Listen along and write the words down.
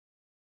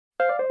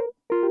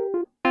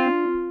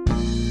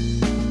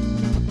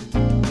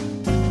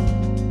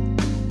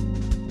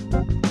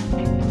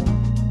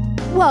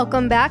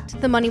Welcome back to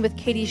the Money with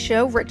Katie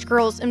show, Rich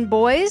Girls and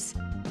Boys.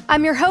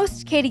 I'm your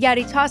host, Katie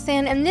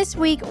Tassan, and this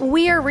week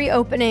we are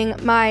reopening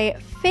my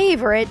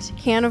favorite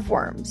can of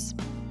worms.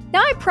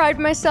 Now, I pride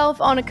myself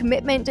on a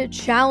commitment to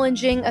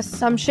challenging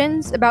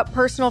assumptions about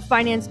personal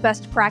finance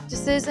best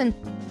practices and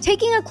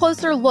taking a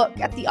closer look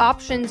at the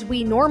options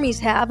we normies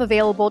have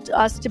available to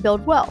us to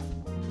build wealth.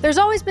 There's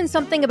always been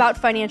something about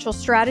financial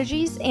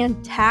strategies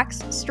and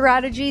tax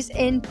strategies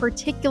in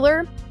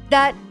particular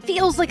that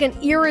feels like an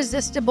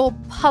irresistible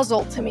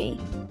puzzle to me.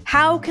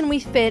 How can we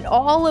fit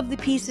all of the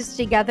pieces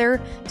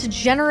together to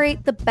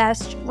generate the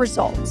best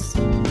results?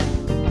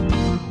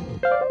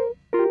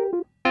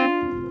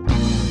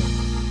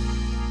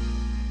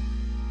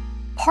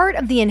 Part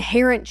of the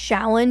inherent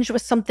challenge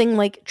with something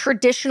like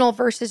traditional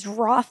versus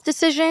Roth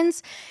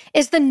decisions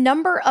is the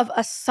number of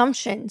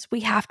assumptions we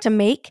have to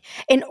make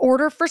in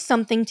order for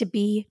something to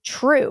be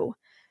true.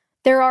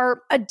 There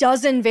are a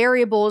dozen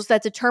variables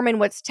that determine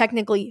what's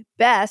technically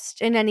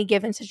best in any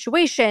given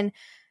situation,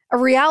 a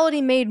reality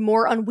made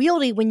more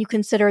unwieldy when you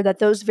consider that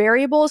those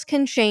variables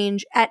can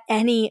change at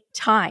any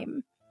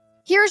time.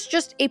 Here's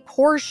just a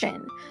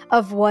portion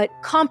of what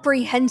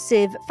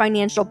comprehensive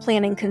financial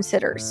planning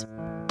considers.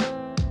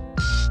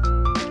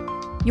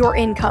 Your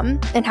income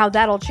and how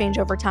that'll change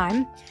over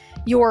time,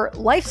 your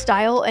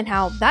lifestyle and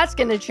how that's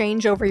going to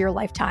change over your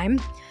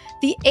lifetime,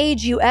 the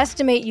age you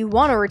estimate you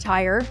want to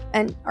retire,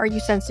 and are you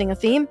sensing a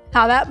theme?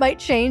 How that might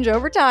change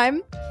over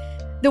time.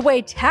 The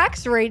way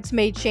tax rates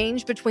may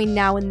change between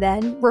now and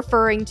then,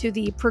 referring to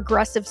the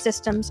progressive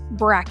system's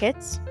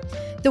brackets.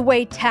 The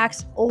way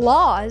tax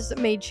laws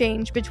may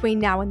change between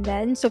now and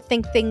then, so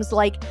think things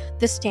like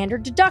the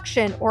standard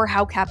deduction or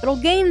how capital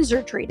gains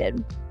are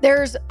treated.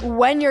 There's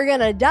when you're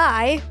gonna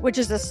die, which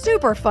is a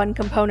super fun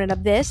component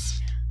of this.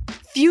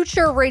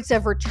 Future rates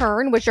of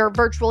return, which are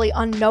virtually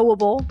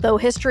unknowable, though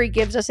history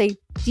gives us a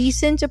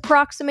decent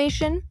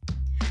approximation.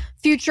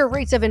 Future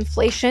rates of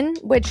inflation,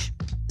 which,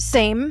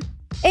 same.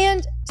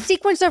 And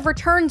sequence of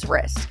returns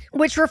risk,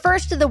 which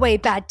refers to the way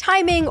bad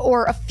timing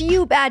or a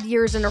few bad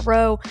years in a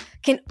row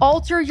can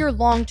alter your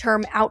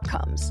long-term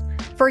outcomes.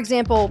 For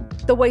example,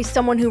 the way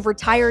someone who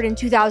retired in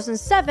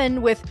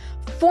 2007 with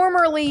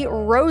formerly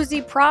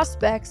rosy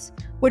prospects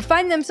would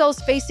find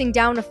themselves facing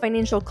down a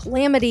financial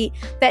calamity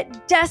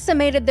that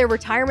decimated their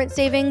retirement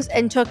savings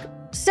and took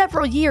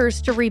several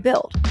years to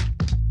rebuild.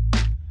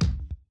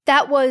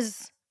 That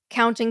was,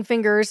 counting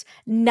fingers,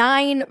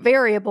 9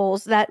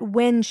 variables that,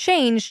 when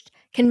changed,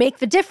 can make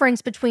the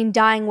difference between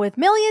dying with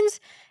millions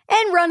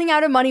and running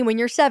out of money when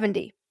you're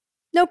 70.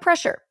 No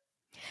pressure.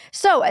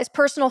 So, as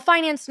personal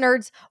finance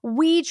nerds,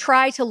 we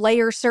try to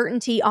layer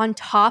certainty on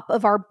top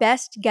of our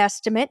best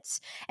guesstimates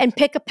and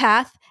pick a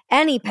path,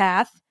 any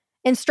path,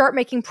 and start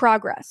making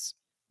progress.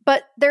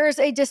 But there's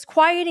a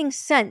disquieting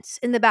sense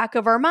in the back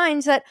of our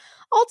minds that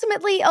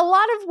ultimately a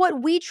lot of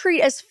what we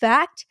treat as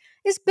fact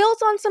is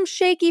built on some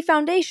shaky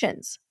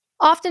foundations.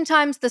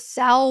 Oftentimes, the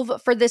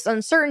salve for this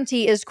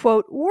uncertainty is,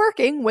 quote,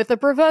 working with a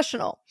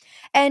professional.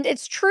 And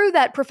it's true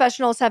that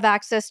professionals have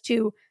access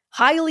to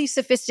highly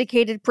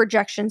sophisticated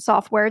projection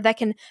software that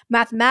can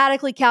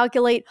mathematically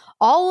calculate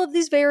all of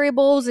these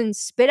variables and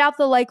spit out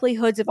the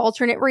likelihoods of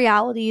alternate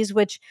realities,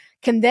 which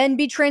can then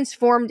be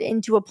transformed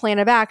into a plan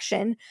of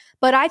action.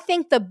 But I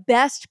think the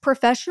best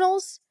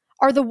professionals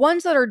are the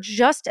ones that are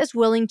just as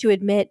willing to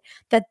admit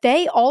that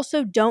they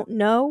also don't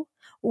know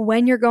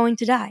when you're going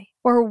to die,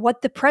 or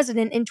what the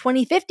president in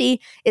 2050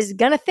 is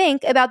going to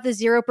think about the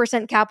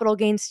 0% capital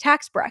gains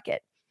tax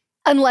bracket.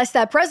 Unless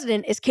that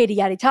president is Katie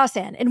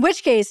Tassan, in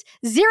which case,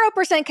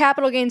 0%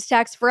 capital gains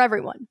tax for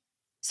everyone.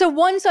 So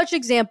one such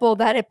example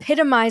that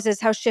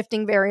epitomizes how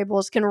shifting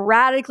variables can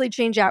radically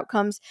change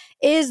outcomes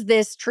is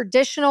this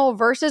traditional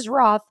versus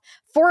Roth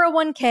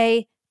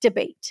 401k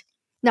debate.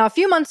 Now, a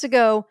few months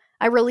ago,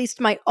 I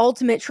released my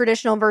ultimate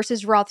traditional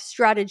versus Roth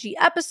strategy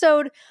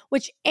episode,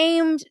 which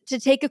aimed to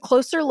take a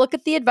closer look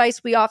at the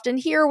advice we often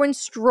hear when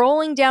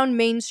strolling down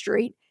Main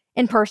Street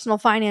in personal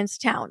finance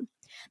town,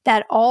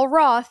 that all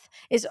Roth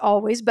is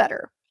always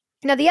better.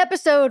 Now, the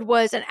episode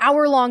was an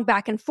hour-long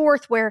back and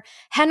forth where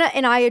Henna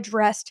and I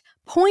addressed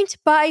point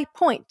by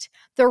point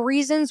the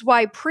reasons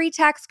why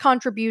pre-tax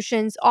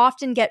contributions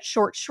often get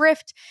short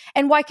shrift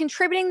and why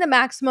contributing the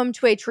maximum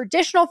to a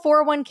traditional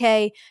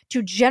 401k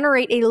to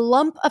generate a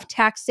lump of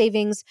tax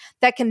savings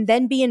that can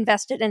then be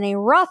invested in a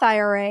Roth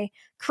IRA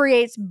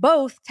creates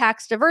both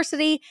tax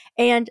diversity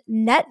and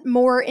net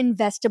more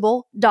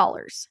investable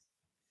dollars.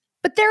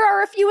 But there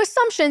are a few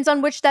assumptions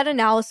on which that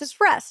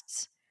analysis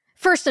rests.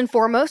 First and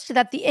foremost,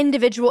 that the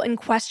individual in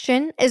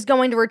question is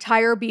going to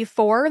retire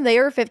before they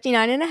are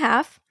 59 and a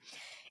half.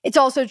 It's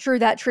also true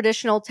that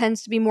traditional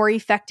tends to be more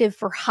effective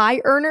for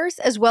high earners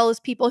as well as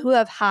people who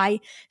have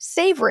high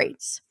save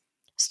rates.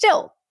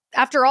 Still,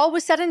 after all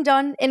was said and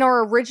done in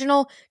our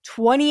original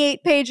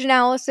 28-page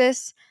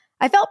analysis,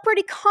 I felt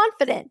pretty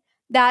confident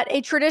that a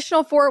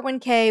traditional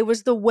 401k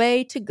was the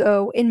way to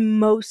go in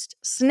most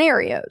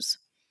scenarios.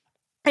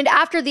 And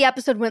after the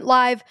episode went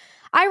live,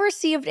 I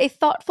received a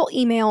thoughtful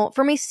email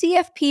from a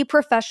CFP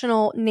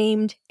professional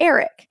named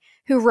Eric,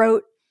 who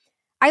wrote,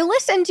 I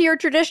listened to your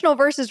traditional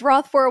versus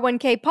Roth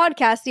 401k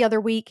podcast the other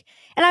week,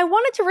 and I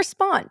wanted to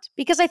respond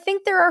because I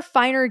think there are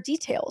finer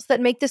details that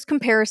make this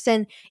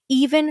comparison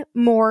even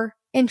more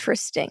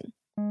interesting.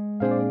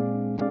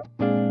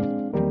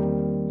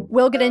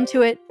 We'll get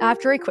into it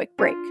after a quick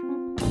break.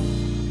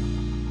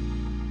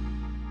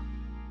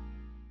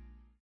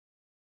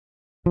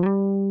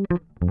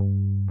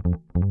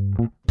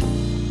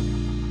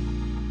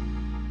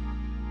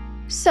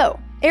 So,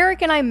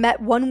 Eric and I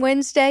met one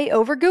Wednesday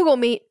over Google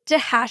Meet to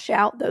hash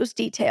out those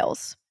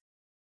details.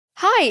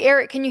 Hi,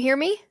 Eric, can you hear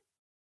me?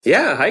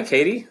 Yeah, hi,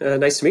 Katie.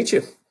 Nice to meet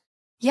you.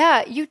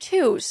 Yeah, you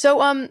too. So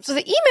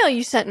the email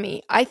you sent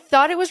me, I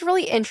thought it was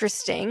really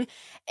interesting,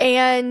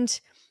 and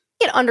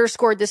it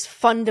underscored this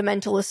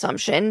fundamental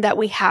assumption that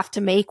we have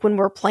to make when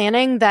we're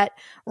planning that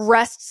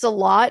rests a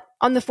lot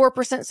on the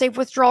 4% safe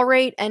withdrawal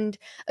rate and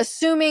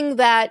assuming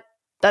that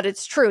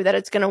it's true, that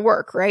it's going to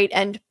work, right?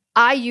 And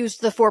I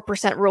used the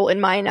 4% rule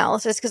in my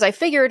analysis because I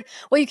figured,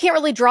 well, you can't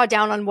really draw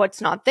down on what's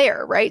not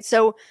there, right?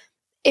 So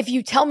if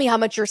you tell me how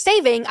much you're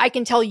saving, I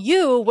can tell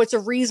you what's a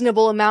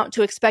reasonable amount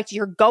to expect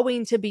you're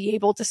going to be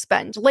able to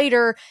spend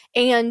later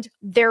and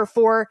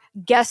therefore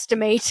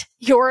guesstimate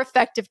your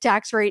effective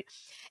tax rate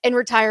in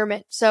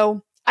retirement.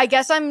 So I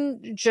guess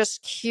I'm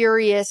just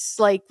curious,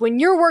 like when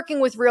you're working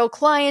with real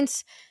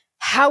clients,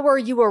 how are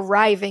you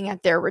arriving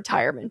at their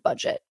retirement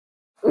budget?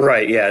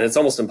 Right, yeah, and it's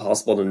almost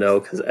impossible to know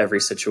because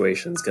every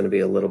situation is going to be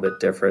a little bit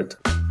different.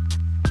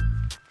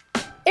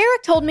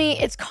 Eric told me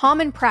it's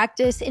common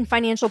practice in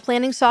financial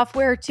planning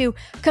software to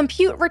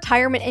compute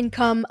retirement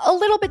income a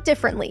little bit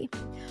differently.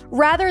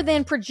 Rather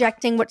than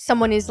projecting what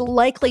someone is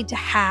likely to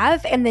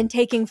have and then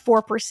taking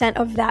 4%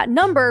 of that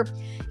number,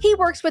 he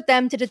works with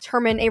them to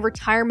determine a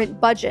retirement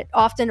budget,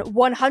 often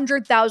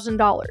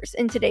 $100,000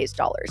 in today's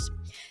dollars.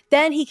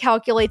 Then he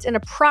calculates an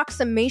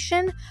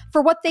approximation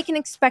for what they can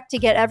expect to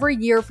get every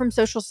year from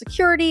Social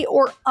Security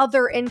or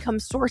other income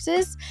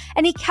sources,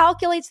 and he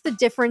calculates the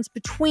difference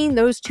between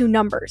those two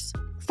numbers.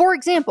 For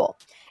example,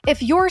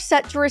 if you're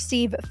set to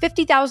receive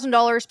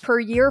 $50,000 per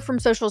year from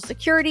Social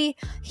Security,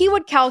 he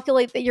would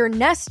calculate that your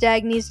nest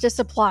egg needs to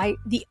supply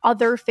the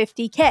other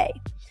 $50K.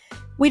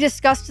 We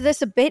discussed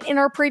this a bit in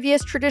our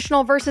previous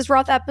traditional versus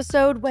Roth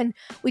episode when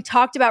we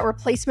talked about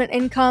replacement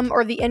income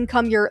or the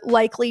income you're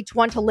likely to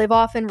want to live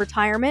off in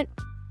retirement.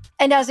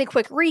 And as a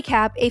quick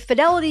recap, a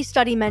Fidelity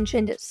study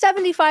mentioned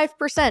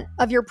 75%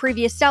 of your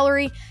previous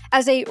salary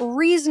as a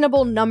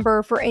reasonable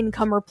number for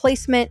income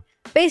replacement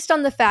based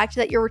on the fact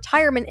that your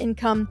retirement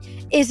income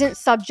isn't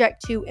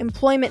subject to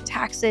employment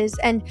taxes,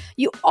 and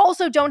you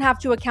also don't have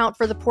to account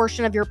for the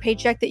portion of your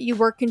paycheck that you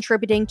were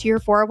contributing to your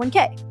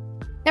 401k.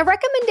 Now,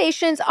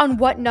 recommendations on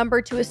what number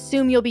to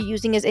assume you'll be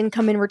using as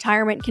income in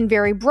retirement can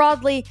vary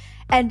broadly,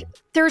 and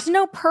there's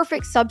no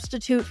perfect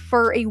substitute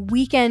for a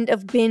weekend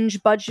of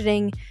binge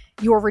budgeting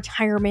your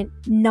retirement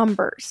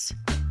numbers.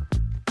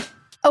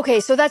 Okay,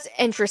 so that's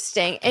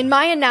interesting. In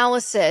my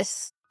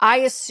analysis, I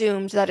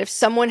assumed that if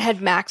someone had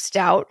maxed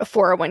out a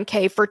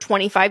 401k for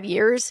 25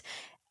 years,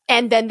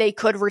 and then they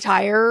could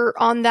retire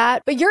on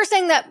that. But you're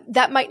saying that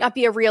that might not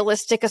be a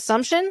realistic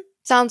assumption?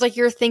 Sounds like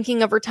you're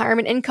thinking of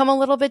retirement income a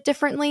little bit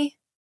differently.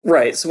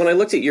 Right. So when I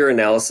looked at your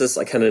analysis,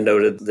 I kind of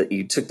noted that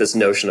you took this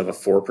notion of a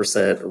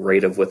 4%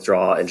 rate of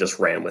withdrawal and just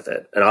ran with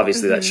it. And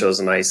obviously that shows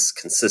a nice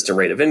consistent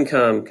rate of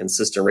income,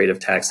 consistent rate of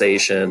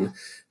taxation.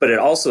 But it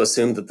also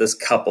assumed that this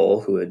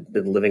couple who had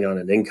been living on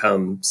an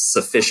income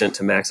sufficient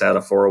to max out a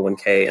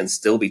 401k and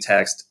still be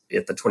taxed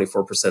at the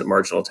 24%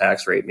 marginal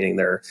tax rate, meaning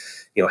their,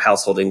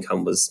 household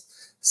income was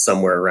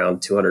somewhere around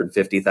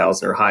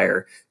 $250,000 or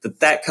higher,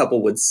 that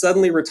couple would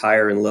suddenly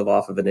retire and live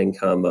off of an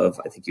income of,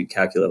 I think you'd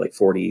calculate like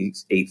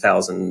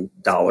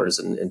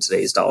 $48,000 in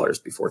today's dollars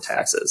before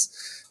taxes.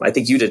 I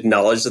think you'd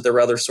acknowledge that there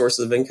were other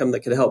sources of income that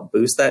could help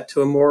boost that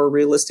to a more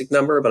realistic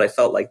number, but I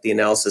felt like the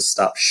analysis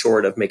stopped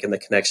short of making the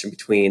connection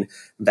between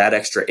that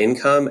extra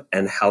income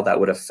and how that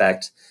would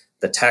affect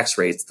the tax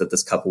rates that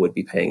this couple would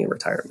be paying in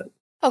retirement.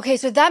 Okay,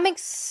 so that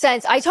makes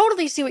sense. I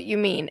totally see what you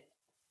mean.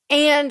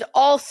 And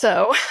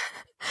also,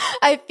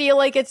 I feel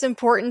like it's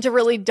important to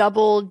really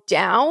double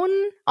down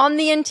on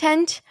the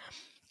intent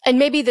and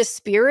maybe the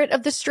spirit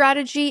of the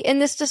strategy in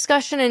this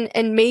discussion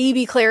and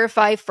maybe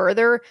clarify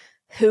further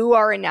who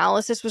our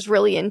analysis was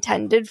really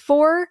intended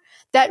for.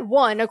 That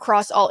one,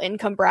 across all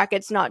income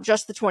brackets, not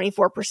just the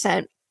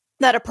 24%,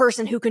 that a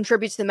person who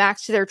contributes the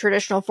max to their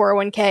traditional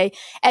 401k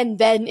and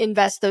then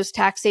invests those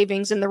tax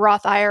savings in the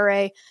Roth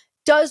IRA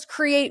does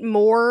create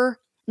more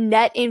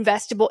net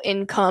investable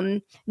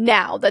income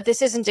now, that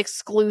this isn't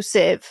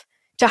exclusive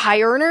to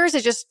high earners.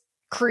 It just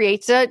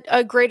creates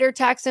a greater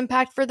tax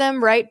impact for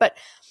them, right? But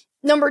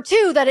number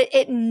two, that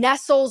it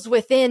nestles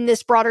within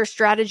this broader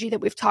strategy that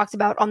we've talked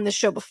about on this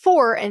show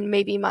before, and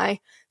maybe my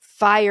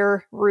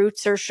FIRE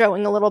roots are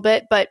showing a little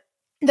bit, but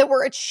that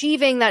we're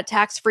achieving that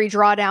tax-free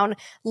drawdown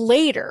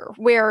later,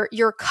 where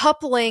you're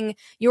coupling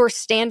your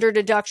standard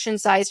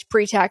deduction-sized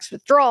pre-tax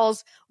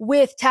withdrawals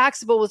with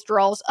taxable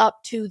withdrawals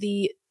up to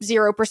the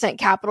 0%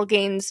 capital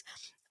gains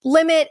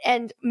limit,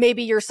 and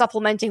maybe you're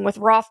supplementing with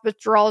Roth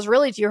withdrawals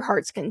really to your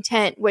heart's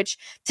content, which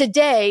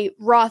today,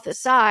 Roth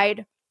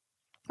aside,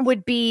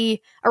 would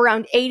be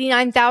around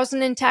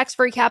 89,000 in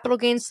tax-free capital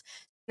gains,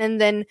 and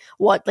then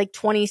like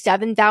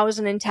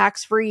 27,000 in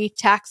tax-free,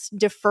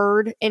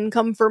 tax-deferred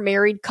income for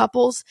married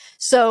couples.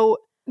 So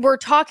we're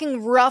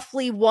talking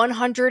roughly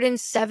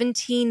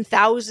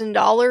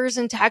 $117,000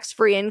 in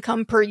tax-free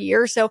income per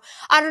year. So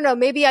I don't know,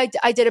 maybe I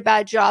did a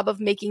bad job of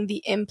making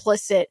the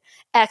implicit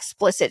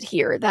explicit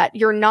here, that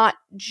you're not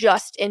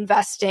just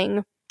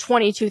investing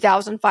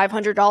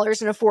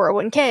 $22,500 in a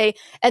 401k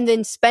and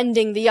then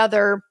spending the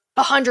other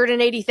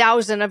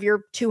 $180,000 of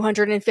your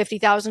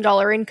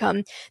 $250,000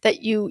 income,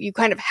 that you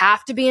kind of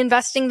have to be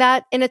investing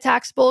that in a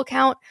taxable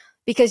account,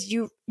 because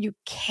you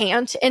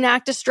can't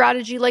enact a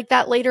strategy like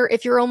that later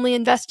if you're only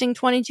investing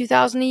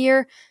 $22,000 a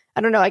year.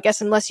 I don't know, I guess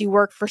unless you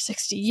work for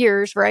 60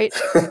 years, right?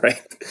 Right.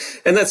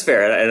 And that's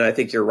fair. And I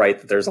think you're right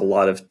that there's a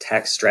lot of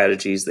tax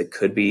strategies that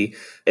could be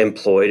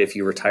employed if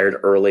you retired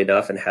early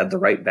enough and had the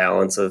right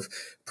balance of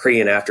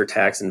pre and after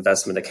tax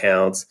investment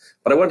accounts.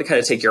 But I wanted to kind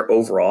of take your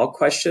overall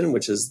question,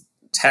 which is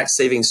tax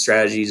saving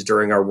strategies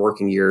during our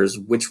working years,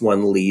 which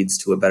one leads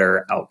to a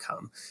better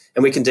outcome?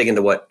 And we can dig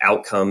into what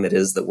outcome it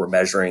is that we're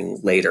measuring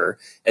later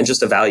and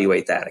just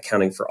evaluate that,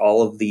 accounting for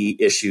all of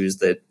the issues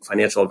that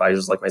financial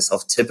advisors like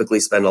myself typically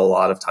spend a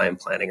lot of time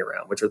planning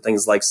around, which are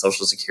things like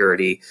Social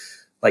Security,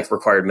 like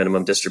required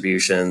minimum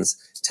distributions,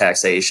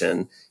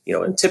 taxation,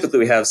 and typically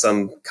we have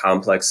some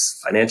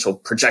complex financial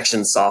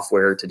projection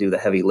software to do the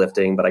heavy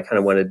lifting, but I kind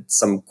of wanted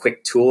some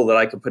quick tool that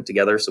I could put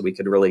together so we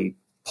could really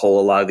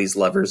pull a lot of these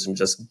levers and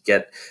just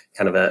get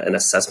kind of an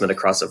assessment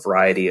across a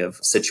variety of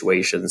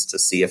situations to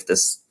see if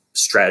this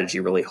strategy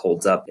really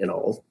holds up in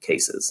all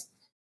cases.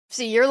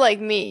 See, you're like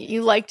me.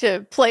 You like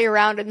to play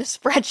around in the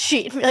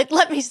spreadsheet. Like,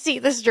 let me see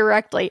this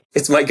directly.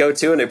 It's my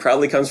go-to, and it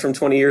probably comes from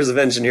 20 years of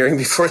engineering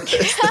before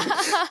this.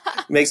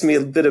 Makes me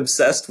a bit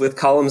obsessed with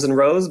columns and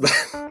rows, but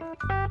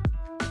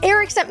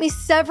Eric sent me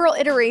several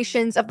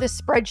iterations of this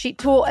spreadsheet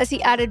tool as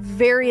he added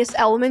various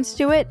elements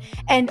to it,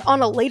 and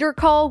on a later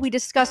call, we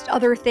discussed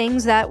other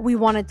things that we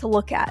wanted to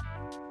look at.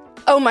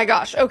 Oh my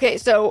gosh. Okay,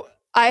 so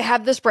I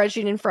have the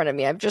spreadsheet in front of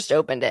me. I've just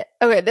opened it.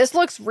 Okay, this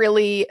looks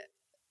really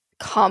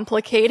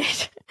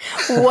complicated.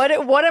 What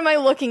am I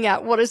looking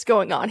at? What is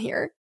going on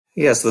here?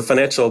 Yes, the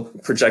financial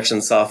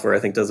projection software, I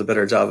think, does a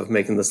better job of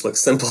making this look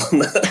simple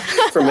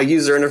from a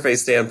user interface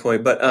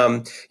standpoint. But,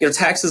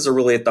 taxes are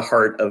really at the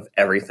heart of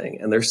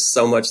everything. And there's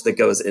so much that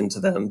goes into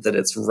them that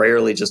it's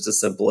rarely just as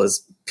simple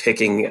as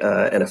picking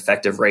an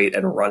effective rate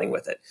and running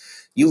with it.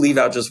 You leave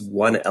out just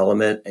one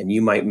element and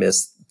you might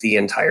miss the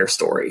entire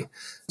story.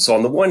 So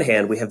on the one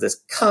hand, we have this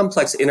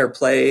complex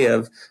interplay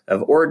of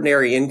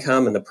ordinary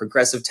income and the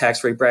progressive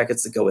tax rate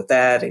brackets that go with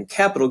that, and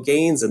capital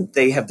gains, and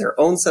they have their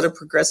own set of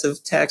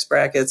progressive tax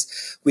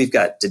brackets. We've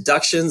got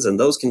deductions, and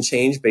those can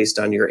change based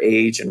on your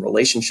age and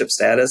relationship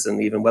status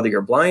and even whether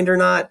you're blind or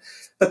not.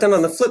 But then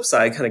on the flip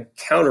side, kind of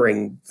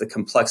countering the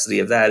complexity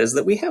of that, is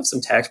that we have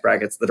some tax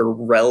brackets that are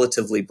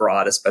relatively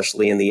broad,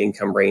 especially in the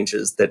income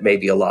ranges that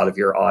maybe a lot of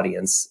your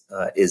audience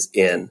is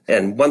in.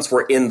 And once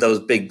we're in those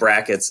big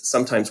brackets,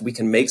 sometimes we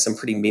can make some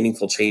pretty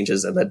meaningful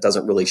changes, and that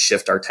doesn't really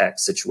shift our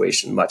tax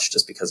situation much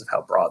just because of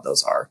how broad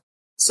those are.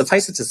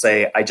 Suffice it to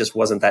say, I just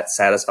wasn't that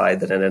satisfied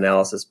that an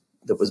analysis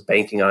that was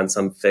banking on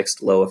some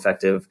fixed low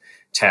effective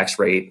tax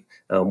rate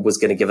was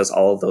going to give us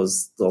all of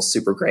those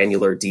super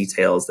granular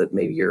details that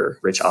maybe your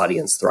rich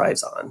audience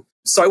thrives on.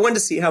 So I wanted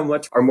to see how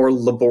much our more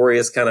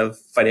laborious kind of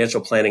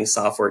financial planning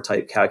software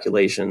type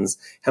calculations,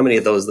 how many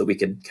of those that we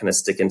could kind of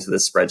stick into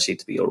this spreadsheet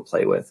to be able to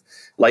play with.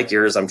 Like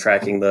yours, I'm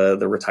tracking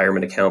the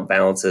retirement account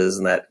balances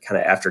and that kind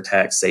of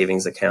after-tax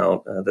savings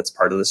account that's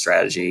part of the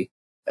strategy.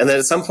 And then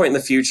at some point in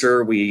the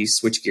future, we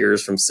switch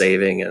gears from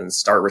saving and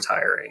start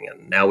retiring.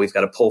 And now we've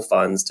got to pull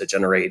funds to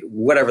generate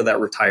whatever that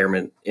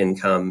retirement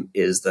income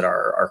is that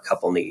our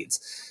couple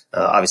needs.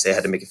 Obviously, I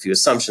had to make a few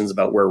assumptions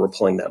about where we're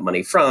pulling that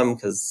money from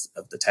because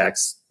of the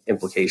tax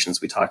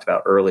implications we talked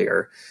about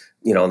earlier.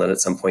 And then at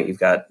some point, you've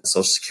got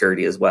Social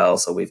Security as well.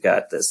 So we've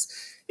got this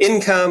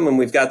income and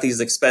we've got these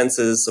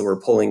expenses. So we're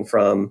pulling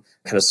from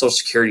kind of Social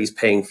Security's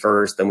paying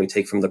first. Then we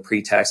take from the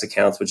pre-tax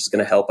accounts, which is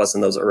going to help us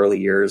in those early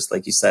years,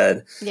 like you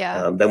said.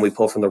 Yeah. Then we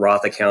pull from the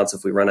Roth accounts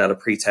if we run out of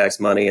pre-tax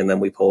money. And then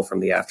we pull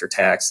from the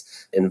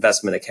after-tax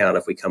investment account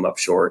if we come up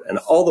short. And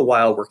all the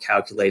while we're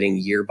calculating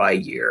year by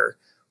year,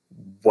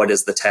 what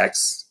is the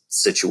tax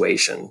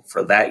situation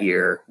for that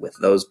year with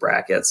those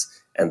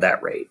brackets and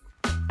that rate.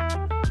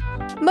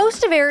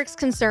 Most of Eric's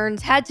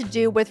concerns had to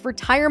do with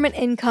retirement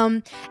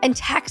income and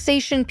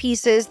taxation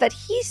pieces that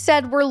he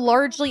said were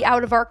largely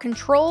out of our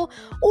control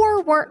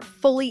or weren't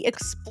fully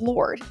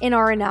explored in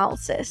our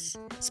analysis.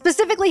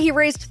 Specifically, he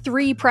raised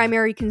three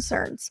primary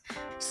concerns: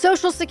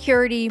 Social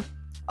Security,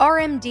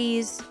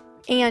 RMDs,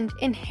 and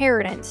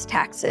inheritance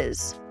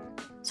taxes.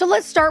 So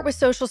let's start with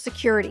Social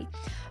Security.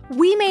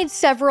 We made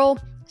several,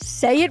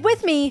 say it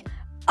with me,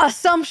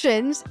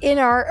 assumptions in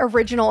our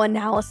original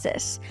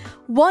analysis.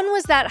 One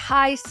was that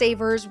high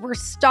savers were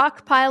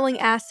stockpiling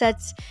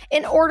assets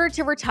in order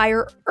to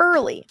retire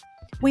early.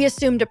 we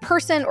assumed a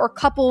person or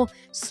couple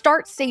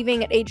starts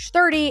saving at age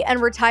 30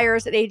 and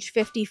retires at age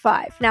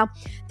 55. Now,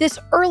 this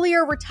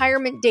earlier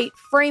retirement date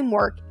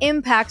framework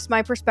impacts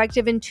my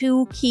perspective in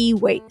two key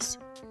ways.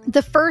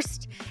 The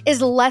first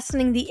is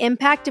lessening the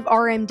impact of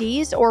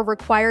RMDs, or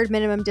required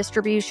minimum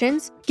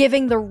distributions,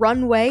 giving the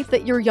runway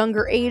that your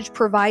younger age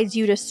provides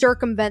you to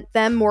circumvent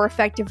them more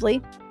effectively.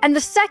 And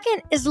the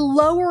second is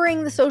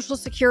lowering the Social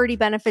Security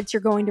benefits you're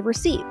going to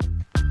receive.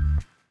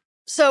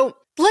 So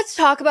let's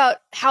talk about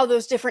how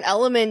those different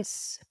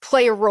elements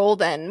play a role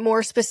then,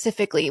 more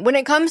specifically. When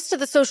it comes to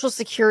the Social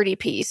Security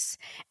piece,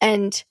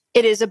 and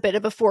it is a bit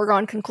of a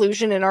foregone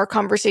conclusion in our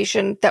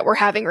conversation that we're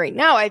having right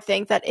now, I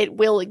think, that it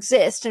will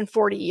exist in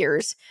 40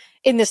 years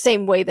in the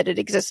same way that it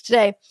exists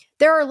today.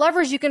 There are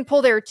levers you can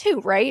pull there too,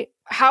 right?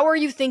 How are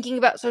you thinking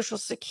about Social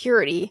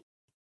Security?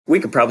 We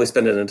could probably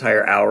spend an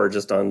entire hour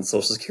just on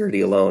Social Security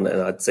alone,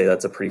 and I'd say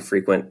that's a pretty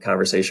frequent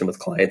conversation with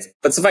clients.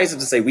 But suffice it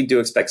to say, we do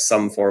expect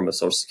some form of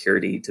Social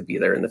Security to be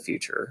there in the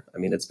future. I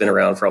mean, it's been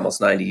around for almost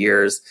 90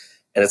 years.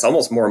 And it's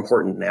almost more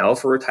important now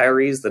for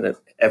retirees than it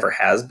ever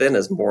has been,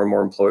 as more and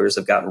more employers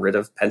have gotten rid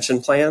of pension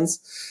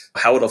plans.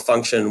 How it'll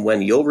function,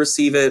 when you'll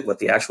receive it, what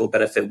the actual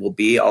benefit will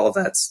be, all of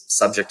that's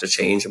subject to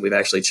change. And we've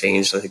actually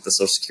changed, I think, the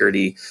Social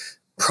Security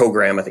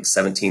program,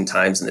 17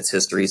 times in its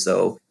history.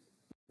 So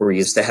we're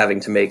used to having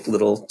to make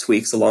little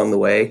tweaks along the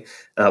way.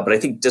 But I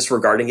think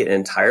disregarding it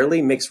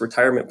entirely makes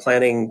retirement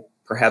planning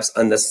perhaps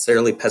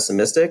unnecessarily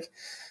pessimistic.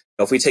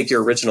 If we take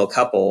your original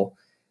couple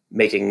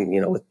making,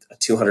 with a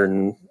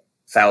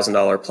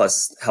 $200,000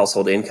 plus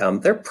household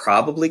income, they're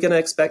probably going to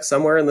expect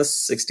somewhere in the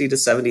 $60,000 to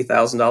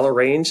 $70,000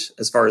 range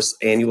as far as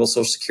annual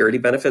Social Security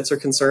benefits are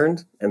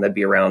concerned, and that'd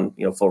be around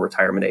full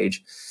retirement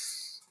age.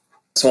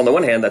 So on the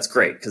one hand, that's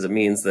great because it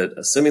means that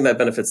assuming that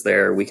benefit's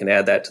there, we can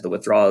add that to the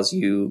withdrawals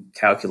you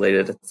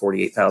calculated at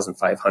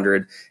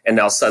 $48,500, and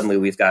now suddenly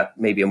we've got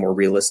maybe a more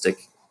realistic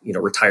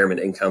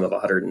retirement income of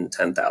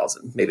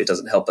 $110,000. Maybe it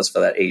doesn't help us for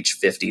that age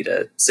 50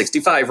 to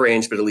 65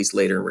 range, but at least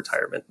later in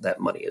retirement,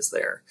 that money is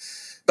there.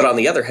 But on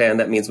the other hand,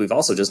 that means we've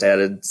also just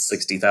added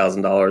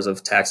 $60,000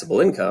 of taxable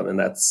income, and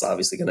that's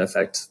obviously going to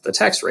affect the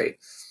tax rate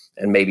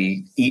and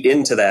maybe eat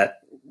into that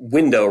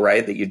window,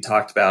 right, that you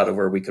talked about, of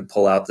where we could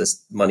pull out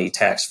this money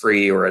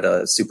tax-free or at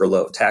a super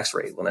low tax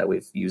rate. Well, now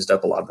we've used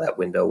up a lot of that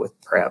window with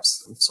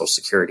perhaps Social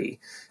Security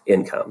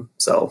income.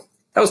 So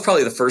that was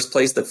probably the first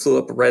place that flew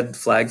up a red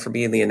flag for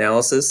me in the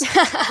analysis,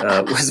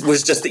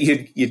 was just that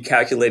you'd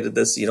calculated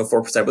this,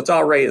 4%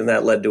 withdrawal rate, and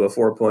that led to a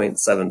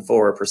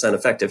 4.74%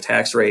 effective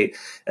tax rate.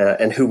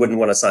 And who wouldn't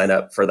want to sign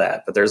up for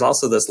that? But there's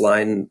also this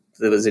line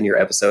that was in your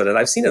episode, and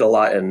I've seen it a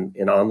lot in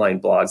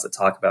online blogs that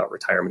talk about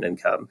retirement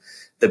income,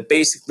 that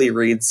basically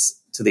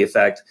reads to the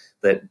effect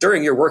that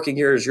during your working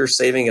years, you're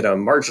saving at a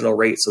marginal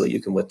rate so that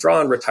you can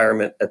withdraw in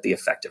retirement at the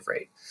effective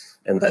rate.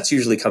 And that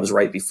usually comes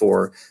right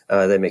before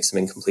they make some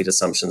incomplete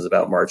assumptions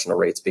about marginal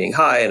rates being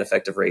high and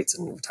effective rates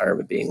in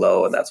retirement being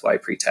low. And that's why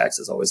pre-tax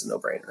is always a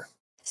no-brainer.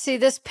 See,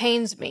 this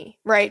pains me,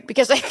 right?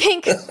 Because I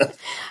think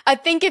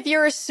if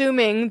you're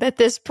assuming that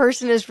this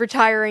person is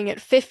retiring at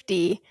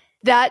 50,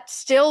 that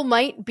still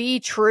might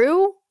be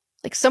true.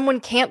 Like, someone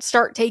can't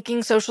start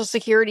taking Social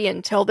Security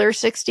until they're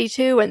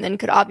 62 and then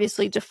could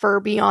obviously defer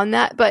beyond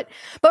that. But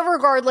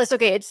regardless,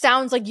 okay, it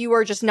sounds like you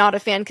are just not a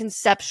fan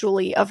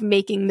conceptually of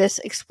making this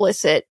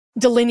explicit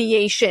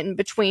delineation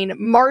between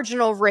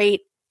marginal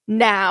rate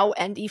now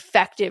and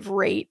effective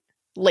rate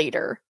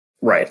later.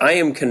 Right. I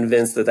am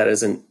convinced that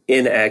is an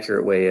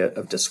inaccurate way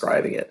of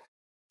describing it.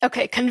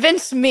 Okay,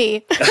 convince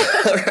me.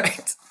 All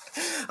right.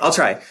 I'll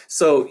try.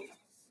 So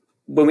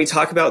when we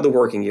talk about the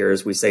working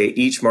years, we say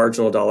each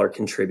marginal dollar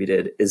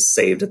contributed is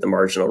saved at the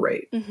marginal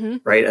rate,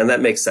 right? And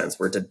that makes sense.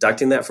 We're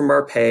deducting that from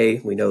our pay.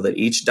 We know that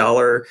each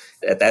dollar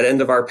at that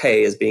end of our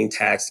pay is being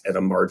taxed at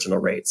a marginal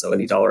rate. So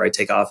any dollar I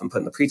take off and put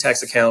in the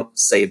pre-tax account,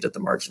 saved at the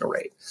marginal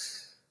rate.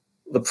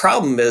 The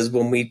problem is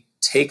when we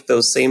take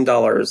those same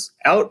dollars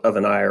out of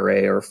an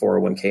IRA or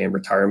 401k in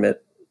retirement,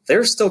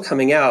 they're still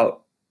coming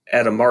out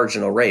at a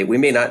marginal rate. We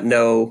may not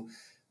know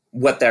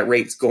what that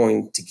rate's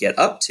going to get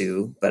up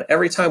to, but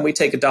every time we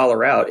take a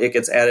dollar out, it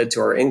gets added to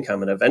our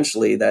income. And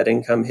eventually that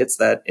income hits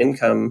that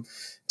income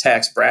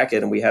tax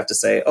bracket. And we have to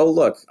say, oh,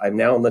 look, I'm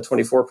now in the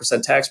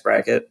 24% tax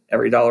bracket.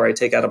 Every dollar I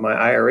take out of my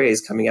IRA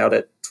is coming out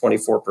at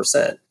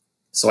 24%.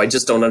 So I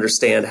just don't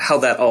understand how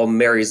that all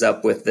marries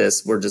up with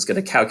this. We're just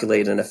going to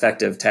calculate an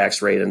effective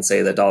tax rate and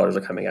say that dollars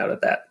are coming out at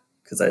that,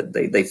 because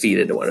they feed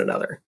into one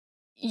another.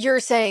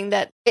 You're saying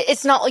that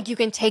it's not like you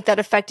can take that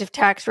effective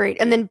tax rate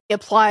and then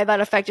apply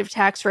that effective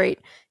tax rate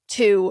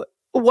to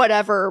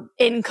whatever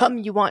income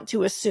you want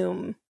to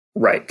assume.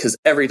 Right, because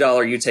every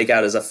dollar you take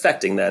out is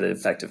affecting that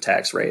effective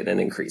tax rate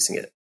and increasing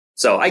it.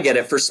 So I get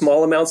it. For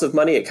small amounts of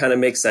money, it kind of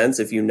makes sense.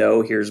 If you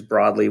know, here's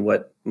broadly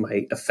what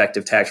my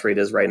effective tax rate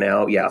is right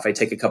now. Yeah, if I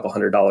take a couple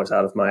 $100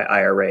 out of my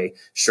IRA,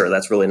 sure,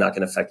 that's really not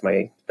going to affect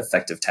my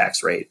effective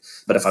tax rate.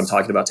 But if I'm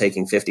talking about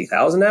taking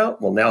 $50,000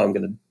 out, well, now I'm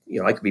going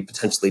to, I could be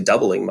potentially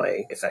doubling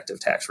my effective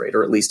tax rate,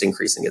 or at least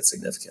increasing it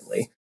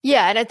significantly.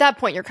 Yeah, and at that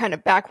point, you're kind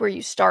of back where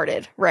you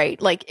started,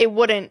 right? Like, it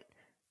wouldn't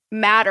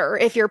matter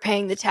if you're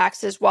paying the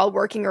taxes while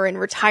working or in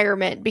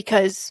retirement,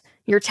 because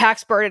your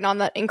tax burden on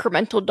that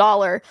incremental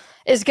dollar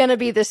is going to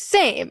be the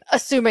same,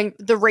 assuming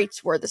the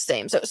rates were the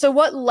same. So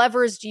what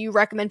levers do you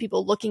recommend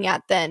people looking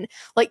at then?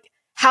 Like,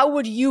 how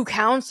would you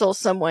counsel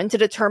someone to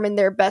determine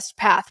their best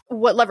path?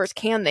 What levers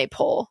can they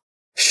pull?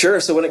 Sure.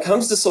 So when it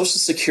comes to Social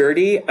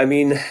Security, I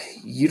mean,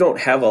 you don't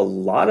have a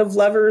lot of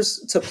levers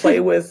to play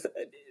with,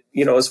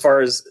 as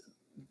far as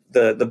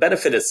the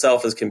benefit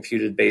itself is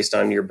computed based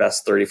on your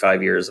best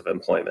 35 years of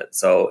employment.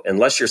 So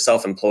unless you're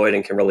self-employed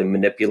and can really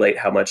manipulate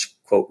how much,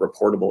 quote,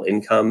 reportable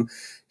income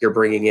you're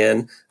bringing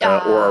in, or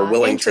are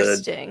willing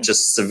to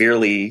just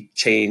severely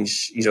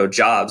change,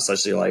 jobs,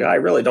 such that you're like, I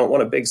really don't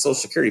want a big Social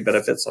Security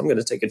benefit, so I'm going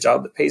to take a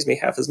job that pays me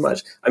half as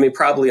much. I mean,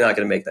 probably not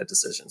going to make that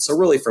decision. So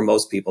really, for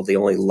most people, the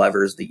only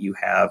levers that you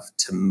have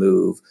to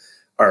move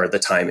are the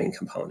timing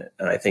component.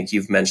 And I think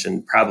you've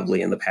mentioned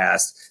probably in the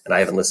past, and I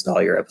haven't listened to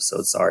all your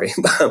episodes, sorry,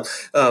 that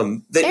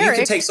Eric, you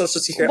can take Social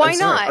Security. Why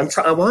not?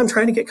 I'm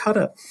trying to get caught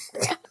up.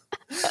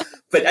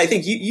 But I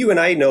think you and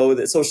I know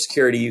that Social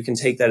Security, you can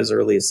take that as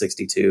early as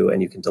 62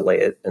 and you can delay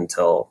it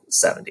until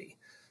 70.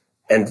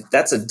 And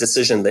that's a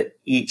decision that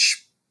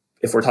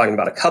if we're talking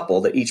about a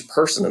couple, that each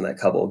person in that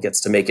couple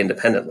gets to make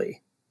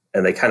independently.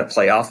 And they kind of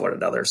play off one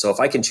another. So if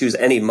I can choose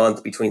any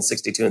month between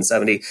 62 and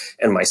 70,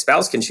 and my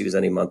spouse can choose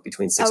any month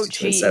between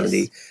 62 and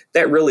 70,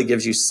 that really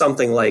gives you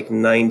something like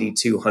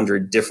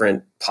 9,200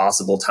 different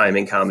possible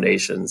timing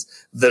combinations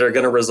that are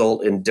going to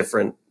result in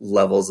different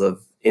levels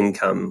of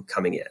income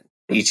coming in.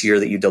 Each year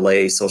that you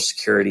delay Social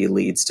Security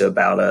leads to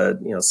about a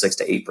 6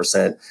 to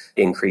 8%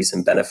 increase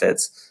in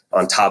benefits,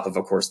 on top of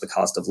course, the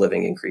cost of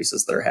living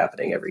increases that are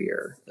happening every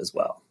year as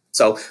well.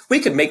 So we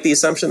could make the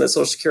assumption that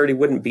Social Security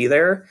wouldn't be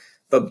there.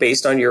 But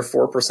based on your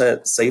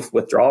 4% safe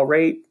withdrawal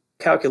rate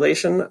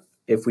calculation,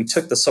 if we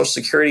took the Social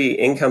Security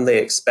income they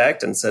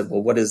expect and said,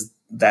 well, what is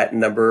that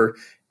number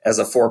as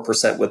a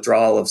 4%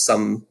 withdrawal of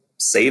some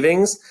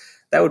savings?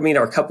 That would mean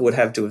our couple would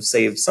have to have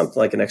saved something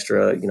like an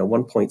extra,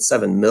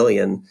 $1.7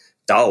 million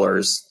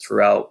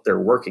throughout their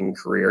working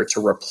career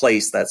to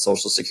replace that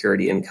Social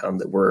Security income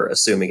that we're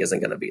assuming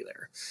isn't going to be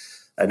there.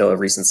 I know a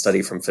recent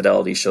study from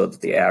Fidelity showed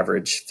that the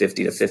average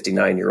 50 to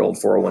 59-year-old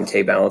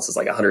 401k balance is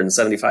like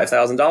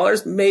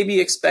 $175,000, maybe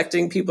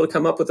expecting people to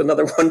come up with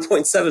another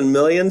 $1.7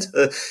 million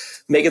to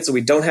make it so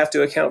we don't have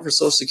to account for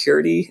Social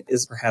Security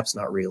is perhaps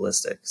not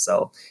realistic.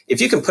 So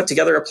if you can put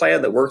together a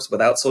plan that works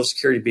without Social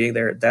Security being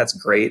there, that's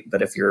great.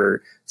 But if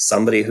you're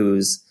somebody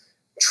who's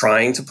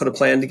trying to put a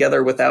plan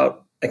together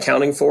without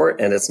accounting for it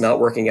and it's not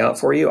working out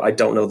for you, I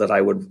don't know that I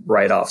would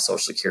write off Social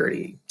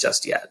Security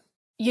just yet.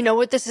 You know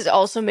what this is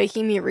also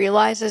making me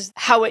realize is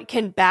how it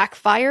can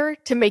backfire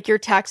to make your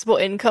taxable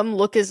income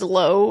look as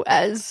low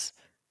as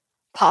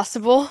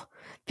possible.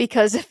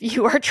 Because if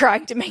you are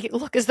trying to make it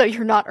look as though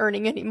you're not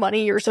earning any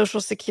money, your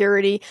Social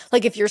Security,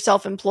 like if you're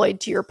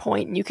self-employed to your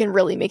point, you can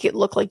really make it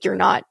look like you're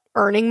not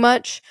earning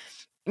much.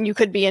 You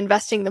could be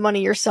investing the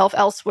money yourself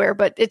elsewhere.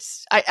 But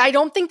I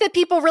don't think that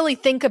people really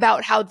think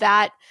about how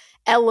that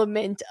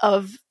element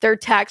of their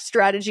tax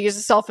strategy as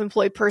a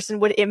self-employed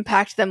person would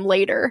impact them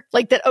later.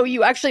 Like that,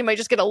 you actually might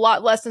just get a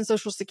lot less in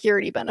Social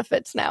Security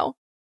benefits now.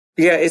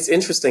 Yeah, it's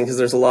interesting because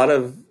there's a lot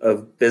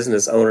of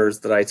business owners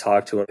that I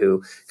talk to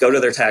who go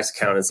to their tax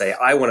account and say,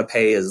 I want to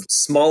pay as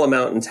small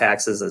amount in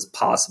taxes as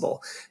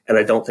possible. And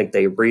I don't think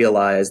they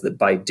realize that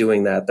by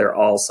doing that, they're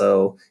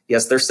also,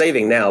 yes, they're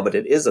saving now, but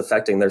it is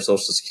affecting their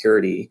Social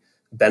Security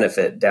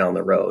benefit down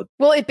the road.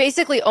 Well, it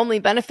basically only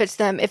benefits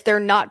them if they're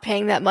not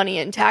paying that money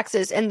in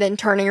taxes and then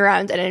turning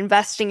around and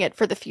investing it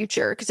for the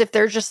future. Because if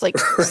they're just like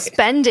right.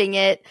 spending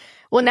it,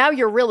 well, now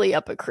you're really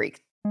up a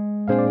creek.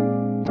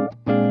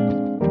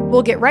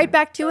 We'll get right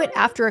back to it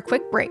after a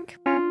quick break.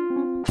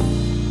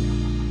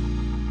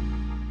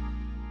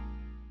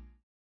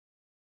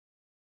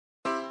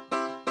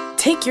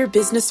 Take your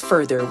business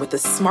further with the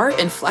smart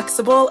and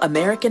flexible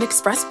American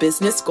Express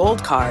Business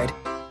Gold Card.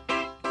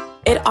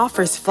 It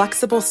offers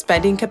flexible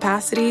spending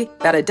capacity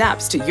that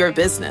adapts to your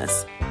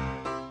business.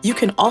 You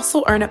can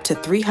also earn up to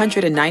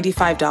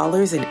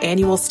 $395 in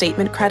annual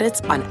statement credits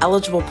on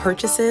eligible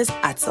purchases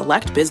at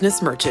select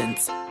business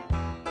merchants.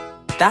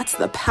 That's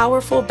the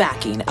powerful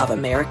backing of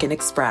American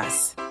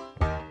Express.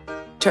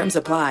 Terms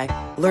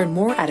apply. Learn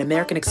more at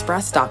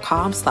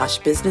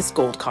americanexpress.com/business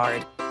gold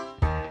card.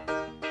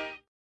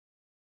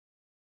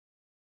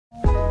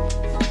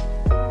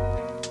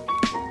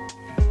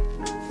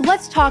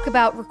 Let's talk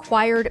about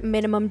required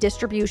minimum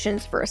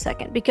distributions for a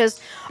second,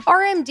 because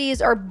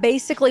RMDs are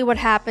basically what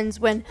happens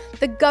when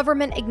the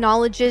government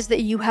acknowledges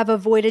that you have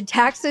avoided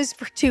taxes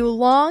for too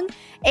long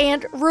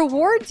and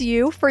rewards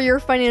you for your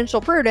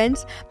financial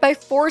prudence by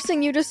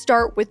forcing you to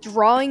start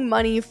withdrawing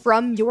money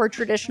from your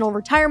traditional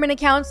retirement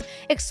accounts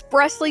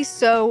expressly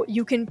so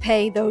you can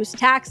pay those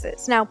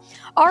taxes. Now,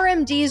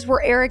 RMDs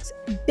were Eric's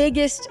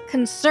biggest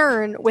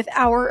concern with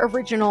our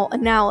original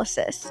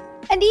analysis.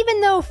 And even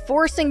though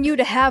forcing you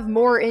to have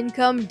more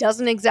income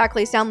doesn't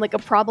exactly sound like a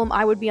problem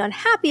I would be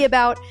unhappy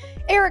about,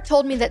 Eric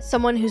told me that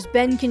someone who's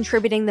been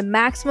contributing the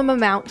maximum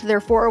amount to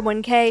their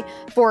 401k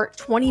for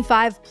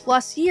 25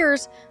 plus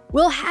years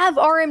will have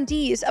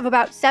RMDs of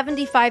about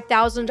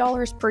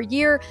 $75,000 per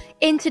year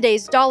in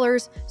today's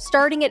dollars,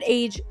 starting at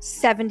age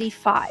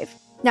 75.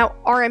 Now,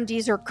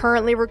 RMDs are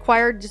currently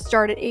required to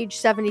start at age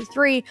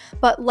 73,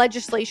 but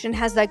legislation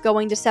has that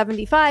going to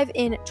 75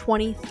 in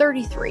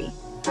 2033.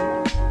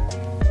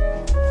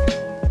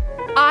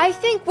 I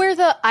think where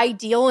the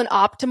ideal and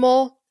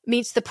optimal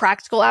meets the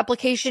practical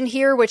application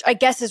here, which I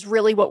guess is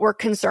really what we're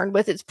concerned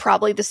with, it's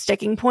probably the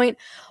sticking point.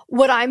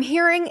 What I'm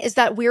hearing is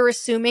that we're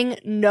assuming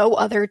no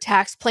other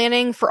tax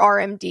planning for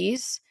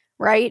RMDs,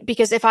 right?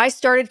 Because if I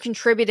started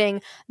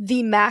contributing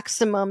the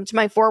maximum to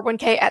my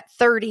 401k at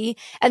 30,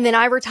 and then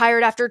I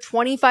retired after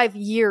 25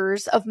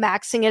 years of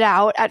maxing it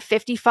out at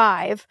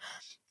 55,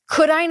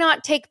 could I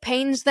not take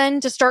pains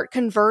then to start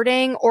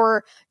converting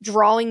or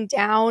drawing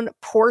down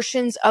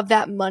portions of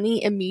that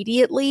money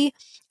immediately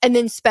and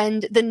then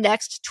spend the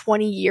next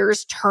 20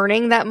 years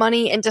turning that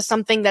money into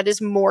something that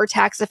is more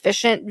tax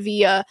efficient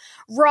via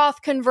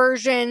Roth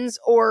conversions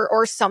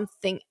or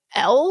something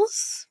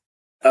else?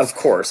 Of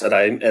course.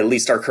 And at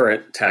least our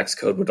current tax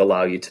code would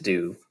allow you to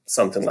do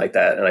something like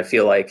that. And I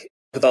feel like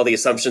with all the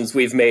assumptions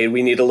we've made,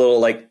 we need a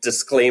little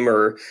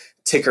disclaimer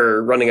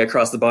ticker running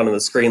across the bottom of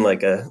the screen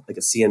like a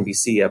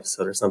CNBC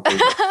episode or something.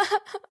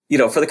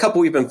 But, for the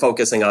couple we've been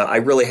focusing on, I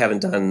really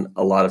haven't done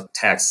a lot of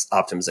tax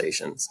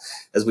optimizations.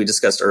 As we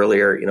discussed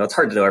earlier, it's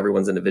hard to know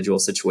everyone's individual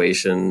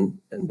situation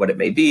and what it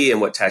may be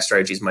and what tax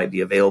strategies might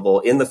be available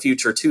in the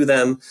future to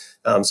them.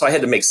 So I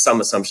had to make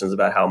some assumptions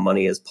about how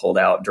money is pulled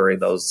out during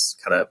those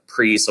kind of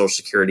pre-Social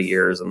Security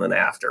years and then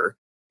after.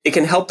 It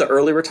can help the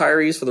early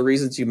retirees for the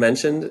reasons you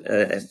mentioned,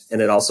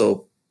 and it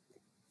also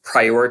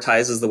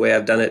prioritizes the way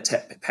I've done it,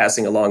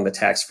 passing along the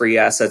tax-free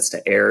assets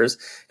to heirs.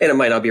 And it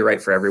might not be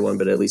right for everyone,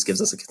 but it at least gives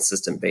us a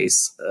consistent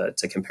base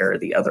to compare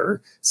the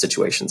other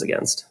situations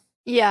against.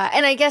 Yeah,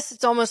 and I guess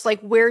it's almost like,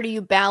 where do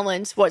you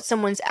balance what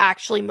someone's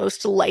actually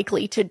most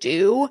likely to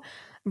do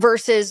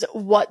versus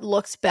what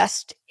looks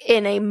best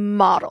in a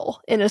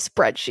model, in a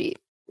spreadsheet?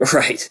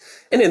 Right.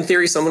 And in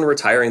theory, someone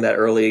retiring that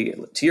early,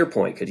 to your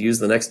point, could use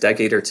the next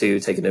decade or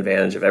two taking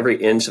advantage of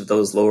every inch of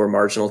those lower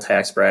marginal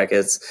tax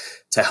brackets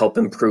to help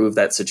improve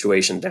that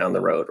situation down the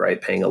road,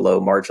 right? Paying a low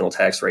marginal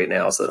tax rate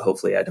now so that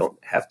hopefully I don't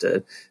have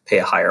to pay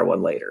a higher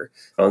one later.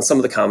 And some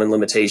of the common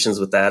limitations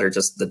with that are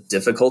just the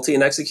difficulty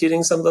in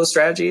executing some of those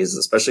strategies,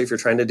 especially if you're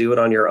trying to do it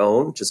on your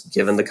own, just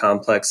given the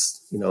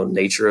complex,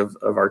 nature of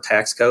our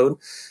tax code.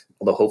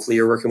 Although hopefully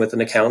you're working with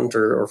an accountant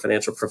or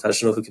financial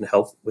professional who can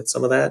help with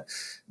some of that.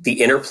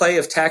 The interplay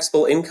of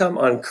taxable income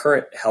on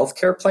current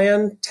healthcare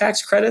plan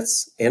tax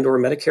credits and or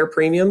Medicare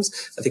premiums,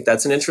 I think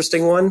that's an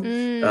interesting one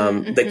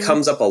that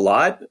comes up a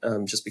lot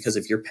just because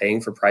if you're paying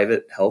for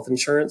private health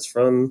insurance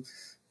from,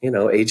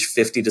 age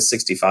 50 to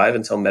 65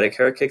 until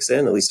Medicare kicks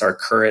in, at least our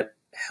current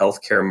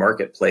healthcare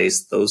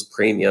marketplace, those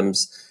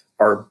premiums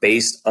are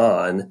based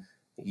on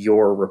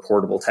your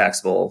reportable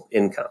taxable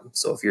income.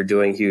 So if you're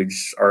doing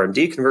huge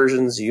RMD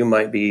conversions, you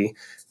might be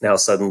now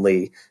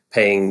suddenly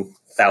paying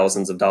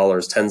thousands of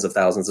dollars, tens of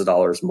thousands of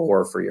dollars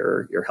more for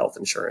your health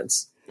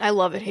insurance. I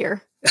love it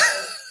here.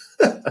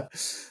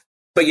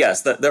 But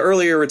yes, the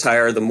earlier you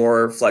retire, the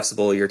more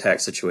flexible your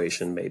tax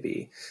situation may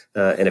be.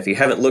 And if you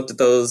haven't looked at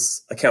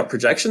those account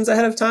projections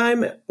ahead of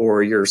time,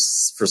 or you're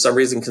for some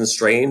reason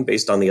constrained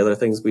based on the other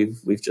things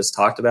we've just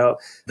talked about,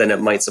 then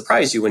it might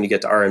surprise you when you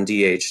get to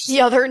RMD age.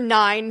 The other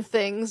 9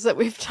 things that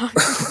we've talked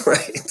about.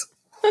 Right.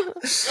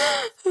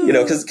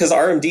 Because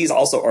RMDs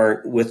also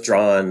aren't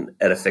withdrawn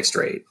at a fixed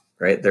rate,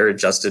 right? They're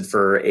adjusted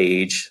for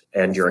age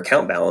and your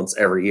account balance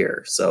every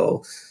year.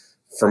 So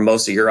for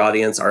most of your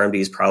audience, RMD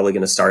is probably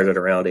going to start at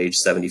around age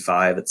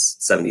 75. It's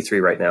 73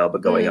 right now, but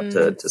going up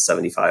to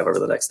 75 over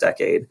the next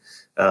decade.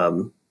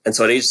 And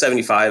so at age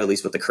 75, at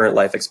least with the current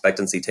life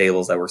expectancy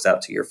tables, that works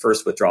out to your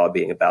first withdrawal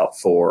being about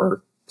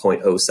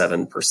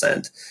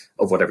 4.07%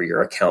 of whatever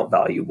your account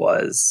value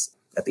was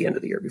at the end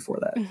of the year before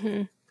that.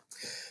 Mm-hmm.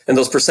 And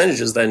those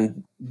percentages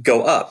then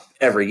go up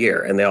every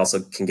year, and they also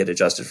can get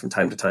adjusted from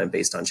time to time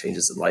based on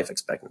changes in life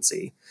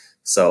expectancy.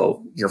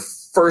 So your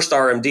first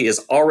RMD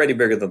is already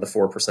bigger than the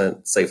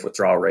 4% safe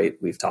withdrawal rate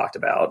we've talked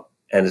about,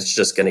 and it's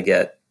just going to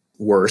get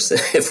worse.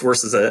 If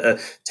worse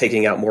is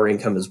taking out more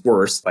income is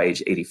worse. By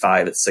age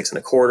 85, it's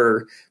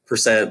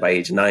 6.25%. By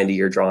age 90,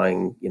 you're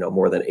drawing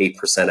more than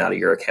 8% out of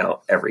your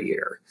account every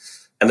year.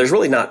 And there's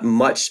really not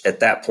much at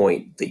that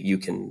point that you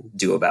can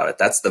do about it.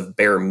 That's the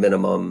bare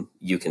minimum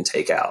you can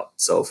take out.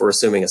 So if we're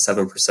assuming a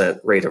 7%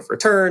 rate of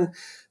return,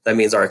 that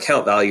means our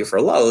account value for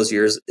a lot of those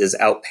years is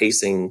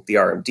outpacing the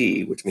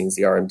RMD, which means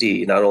the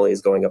RMD not only is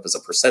going up as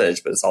a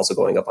percentage, but it's also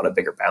going up on a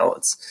bigger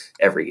balance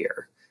every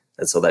year.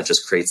 And so that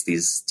just creates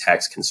these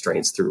tax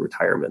constraints through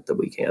retirement that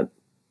we can't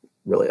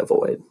really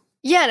avoid.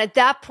 Yeah, and at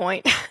that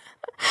point,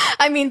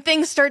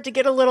 things start to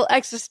get a little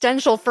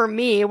existential for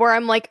me, where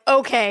I'm like,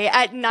 okay,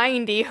 at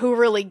 90, who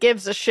really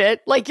gives a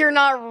shit? Like, you're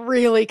not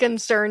really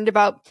concerned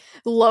about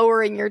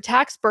lowering your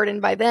tax burden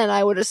by then,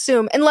 I would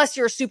assume, unless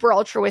you're super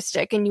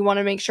altruistic and you want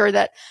to make sure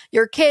that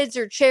your kids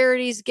or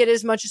charities get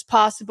as much as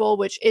possible,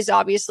 which is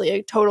obviously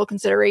a total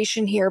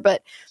consideration here.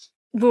 But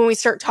when we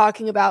start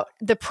talking about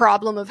the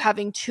problem of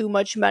having too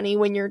much money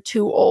when you're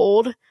too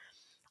old,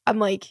 I'm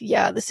like,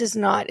 yeah, this is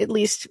not, at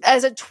least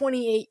as a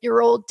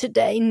 28-year-old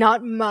today,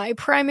 not my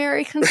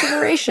primary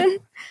consideration.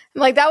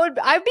 I'm like,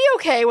 I'd be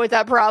okay with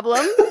that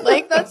problem.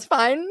 Like, that's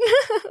fine.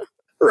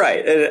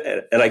 Right.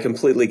 And I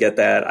completely get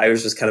that. I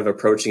was just kind of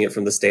approaching it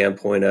from the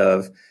standpoint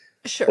of,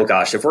 sure. Well,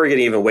 gosh, if we're going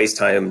to even waste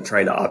time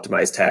trying to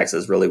optimize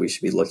taxes, really, we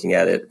should be looking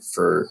at it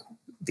for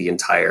the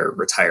entire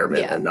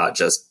retirement and not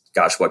just,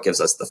 gosh, what gives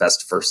us the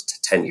best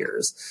first 10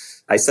 years.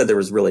 I said there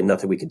was really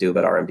nothing we could do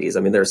about RMDs.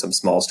 I mean, there are some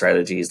small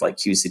strategies like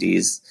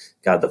QCDs.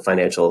 God, the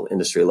financial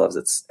industry loves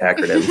its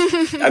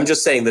acronym. I'm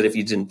just saying that if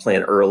you didn't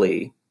plan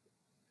early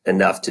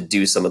enough to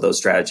do some of those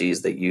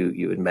strategies that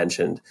you had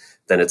mentioned,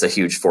 then it's a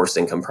huge forced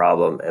income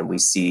problem. And we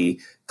see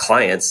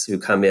clients who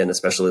come in,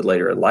 especially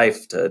later in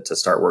life, to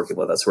start working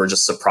with us, who are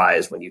just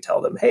surprised when you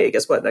tell them, hey,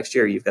 guess what? Next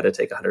year, you've got to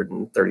take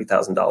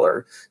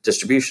 $130,000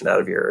 distribution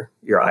out of your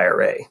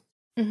IRA.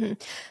 Mm-hmm.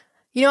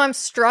 You know, I'm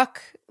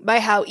struck by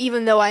how,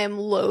 even though I am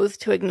loath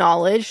to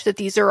acknowledge that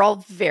these are all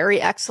very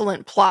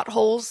excellent plot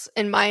holes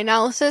in my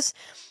analysis,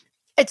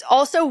 it's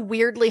also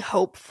weirdly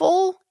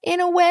hopeful in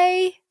a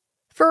way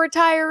for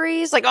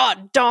retirees. Like, oh,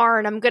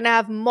 darn, I'm going to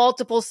have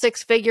multiple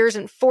six figures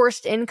and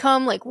forced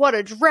income. Like, what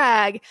a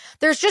drag.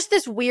 There's just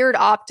this weird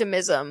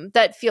optimism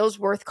that feels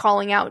worth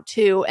calling out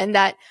too. And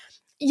that,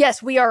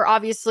 yes, we are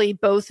obviously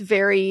both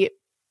very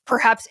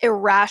perhaps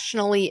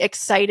irrationally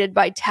excited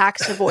by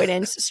tax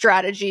avoidance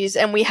strategies,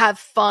 and we have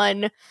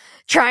fun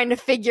trying to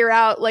figure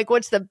out like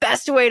what's the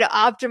best way to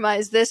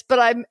optimize this. But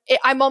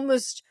I'm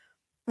almost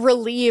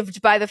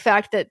relieved by the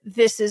fact that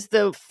this is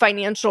the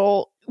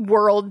financial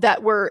world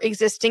that we're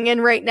existing in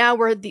right now,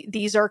 where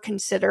these are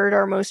considered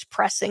our most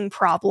pressing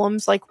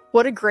problems. Like,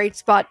 what a great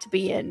spot to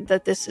be in,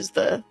 that this is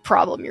the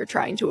problem you're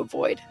trying to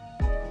avoid.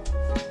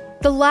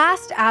 The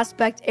last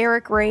aspect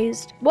Eric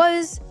raised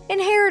was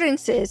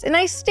inheritances, and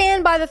I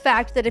stand by the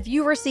fact that if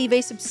you receive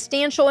a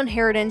substantial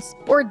inheritance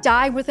or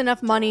die with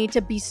enough money to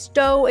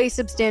bestow a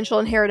substantial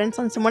inheritance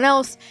on someone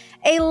else,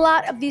 a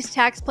lot of these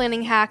tax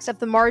planning hacks at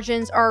the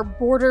margins are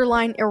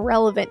borderline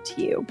irrelevant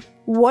to you.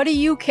 What do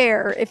you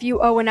care if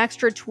you owe an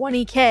extra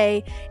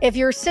 $20K if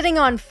you're sitting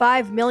on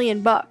 $5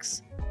 million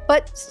bucks?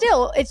 But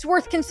still, it's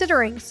worth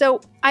considering, so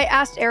I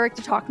asked Eric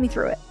to talk me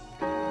through it.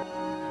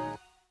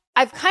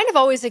 I've kind of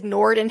always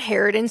ignored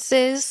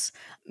inheritances,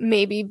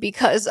 maybe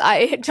because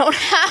I don't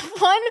have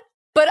one,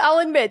 but I'll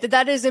admit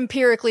that is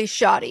empirically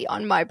shoddy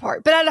on my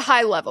part. But at a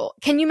high level,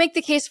 can you make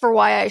the case for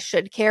why I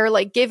should care?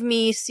 Like, give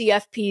me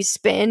CFP's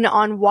spin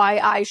on why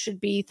I should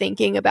be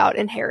thinking about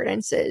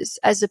inheritances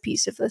as a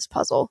piece of this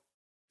puzzle.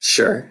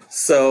 Sure.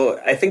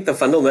 So I think the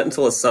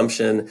fundamental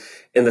assumption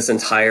in this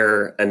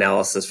entire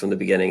analysis from the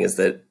beginning is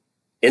that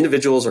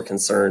individuals are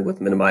concerned with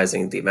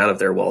minimizing the amount of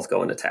their wealth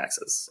going to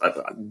taxes,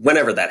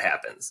 whenever that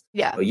happens.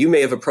 Yeah. You may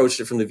have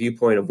approached it from the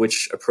viewpoint of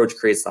which approach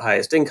creates the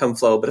highest income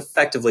flow, but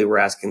effectively we're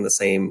asking the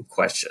same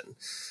question.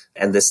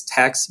 And this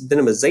tax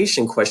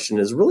minimization question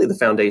is really the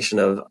foundation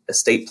of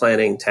estate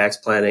planning, tax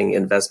planning,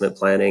 investment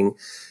planning.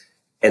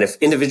 And if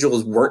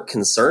individuals weren't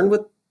concerned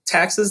with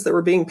taxes that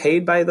were being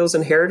paid by those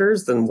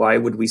inheritors, then why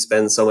would we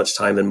spend so much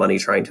time and money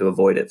trying to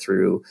avoid it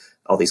through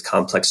all these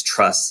complex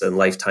trusts and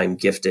lifetime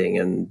gifting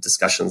and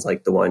discussions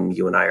like the one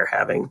you and I are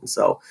having?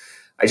 So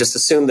I just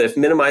assume that if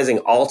minimizing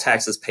all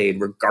taxes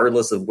paid,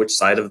 regardless of which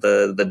side of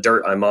the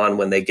dirt I'm on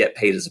when they get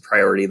paid, is a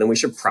priority, then we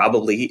should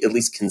probably at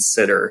least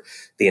consider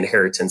the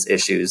inheritance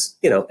issues,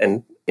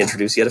 and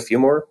introduce yet a few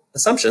more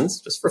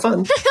assumptions just for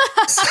fun.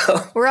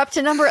 So, we're up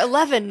to number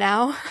 11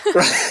 now.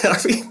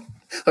 Right.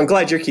 I'm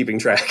glad you're keeping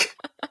track.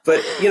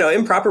 But,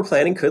 improper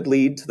planning could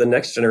lead to the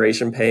next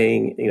generation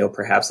paying,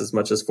 perhaps as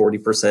much as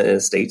 40% in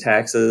estate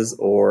taxes,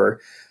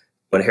 or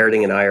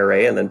inheriting an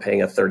IRA and then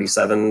paying a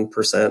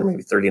 37%,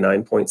 maybe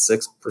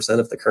 39.6%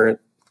 if the current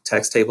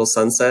tax table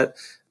sunset.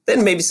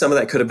 Then maybe some of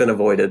that could have been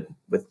avoided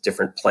with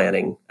different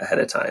planning ahead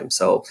of time.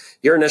 So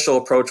your initial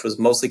approach was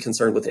mostly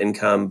concerned with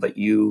income, but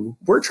you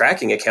were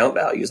tracking account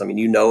values. I mean,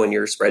 in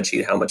your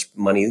spreadsheet how much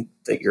money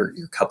that your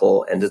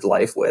couple ended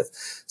life with.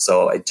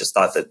 So I just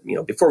thought that,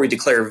 before we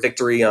declare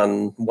victory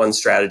on one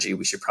strategy,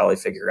 we should probably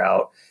figure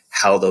out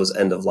how those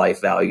end of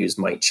life values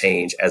might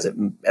change as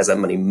that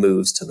money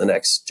moves to the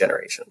next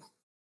generation.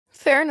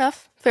 Fair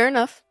enough.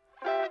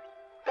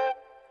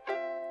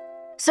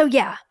 So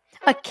yeah,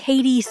 a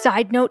Katie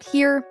side note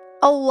here.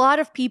 A lot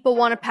of people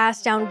want to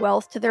pass down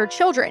wealth to their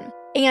children.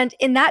 And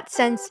in that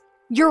sense,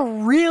 you're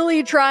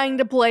really trying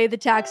to play the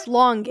tax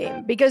long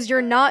game, because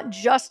you're not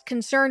just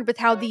concerned with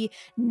how the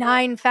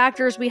 9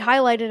 factors we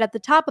highlighted at the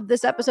top of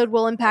this episode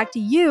will impact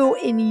you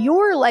in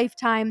your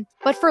lifetime,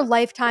 but for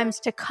lifetimes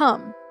to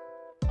come.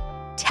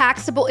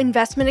 Taxable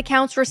investment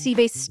accounts receive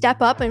a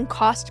step up in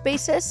cost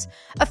basis,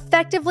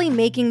 effectively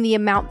making the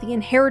amount the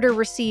inheritor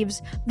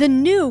receives the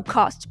new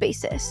cost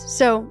basis,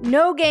 so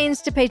no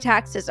gains to pay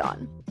taxes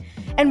on.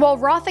 And while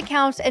Roth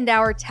accounts and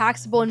our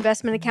taxable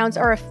investment accounts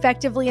are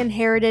effectively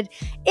inherited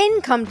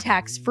income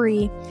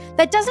tax-free,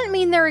 that doesn't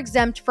mean they're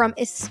exempt from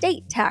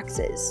estate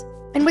taxes.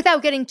 And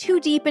without getting too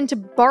deep into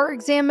bar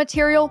exam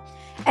material,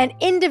 an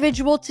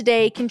individual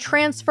today can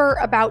transfer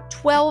about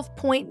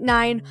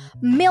 $12.9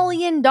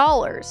 million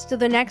to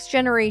the next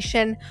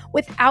generation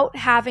without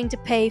having to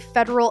pay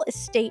federal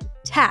estate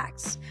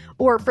tax.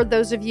 Or for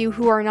those of you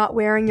who are not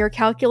wearing your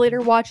calculator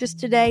watches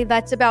today,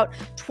 that's about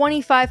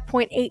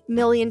 $25.8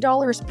 million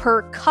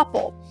per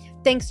couple,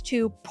 thanks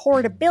to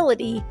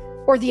portability,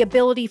 or the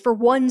ability for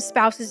one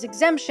spouse's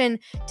exemption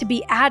to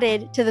be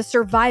added to the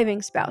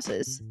surviving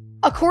spouses.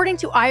 According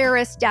to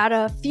IRS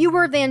data,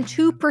 fewer than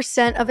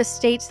 2% of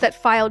estates that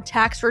filed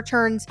tax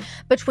returns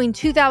between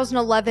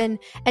 2011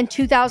 and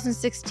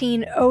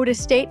 2016 owed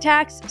estate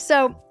tax,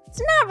 so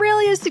it's not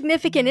really a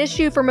significant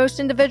issue for most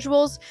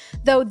individuals,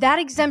 though that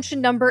exemption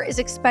number is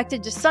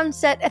expected to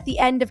sunset at the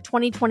end of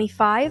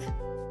 2025.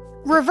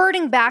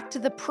 Reverting back to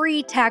the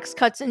pre-Tax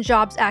Cuts and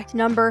Jobs Act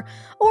number,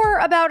 or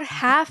about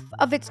half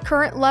of its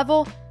current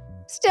level,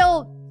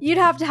 still, you'd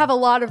have to have a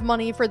lot of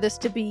money for this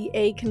to be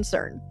a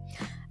concern.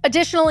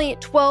 Additionally,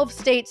 12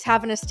 states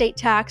have an estate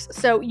tax,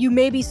 so you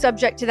may be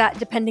subject to that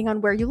depending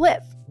on where you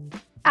live.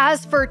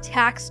 As for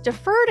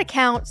tax-deferred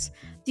accounts,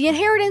 the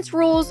inheritance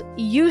rules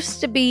used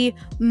to be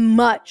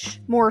much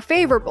more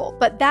favorable,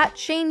 but that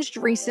changed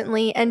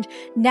recently, and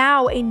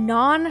now a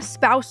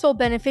non-spousal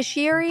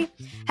beneficiary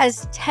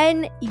has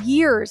 10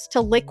 years to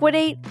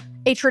liquidate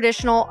a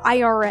traditional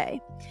IRA.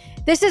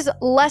 This is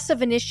less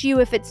of an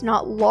issue if it's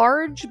not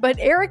large, but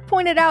Eric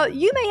pointed out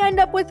you may end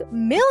up with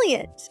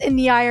millions in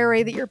the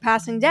IRA that you're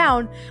passing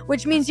down,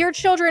 which means your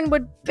children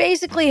would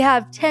basically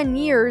have 10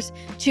 years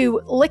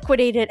to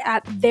liquidate it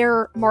at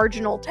their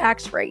marginal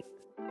tax rate.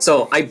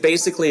 So I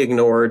basically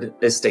ignored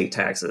estate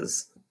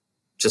taxes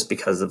just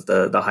because of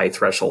the high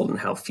threshold and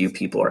how few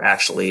people are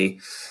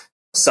actually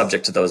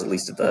subject to those, at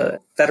least at the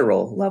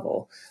federal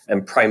level,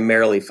 and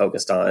primarily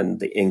focused on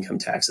the income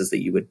taxes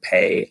that you would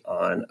pay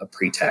on a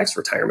pre-tax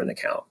retirement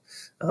account,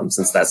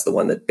 since that's the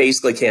one that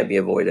basically can't be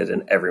avoided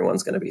and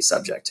everyone's going to be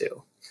subject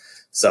to.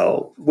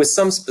 So with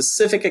some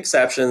specific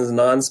exceptions,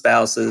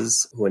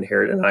 non-spouses who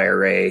inherit an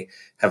IRA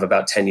have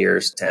about 10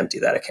 years to empty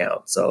that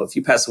account. So if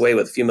you pass away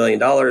with a few $1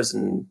 million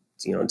and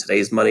in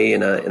today's money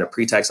in a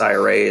pre-tax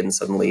IRA, and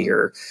suddenly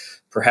you're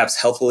perhaps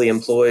healthily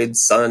employed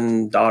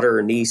son,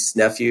 daughter, niece,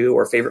 nephew,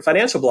 or favorite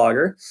financial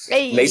blogger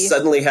may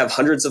suddenly have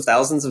hundreds of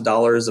thousands of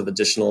dollars of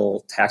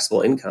additional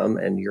taxable income,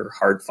 and your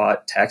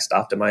hard-fought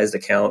tax-optimized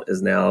account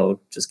is now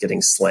just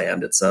getting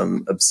slammed at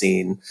some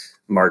obscene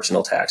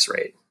marginal tax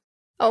rate.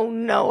 Oh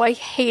no, I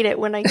hate it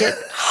when I get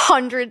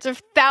hundreds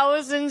of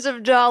thousands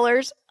of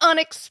dollars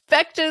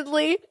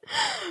unexpectedly.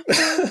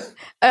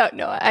 Oh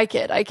no, I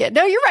kid.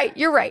 No,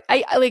 you're right.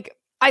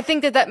 I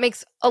think that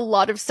makes a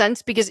lot of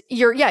sense because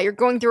you're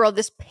going through all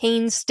this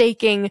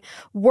painstaking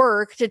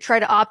work to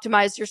try to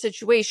optimize your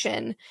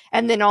situation.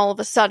 And then all of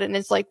a sudden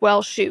it's like,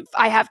 well, shoot,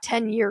 I have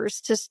 10 years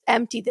to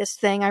empty this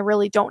thing. I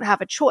really don't have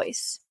a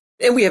choice.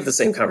 And we have the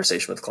same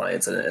conversation with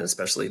clients and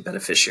especially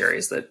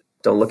beneficiaries that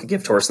don't look a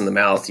gift horse in the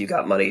mouth. You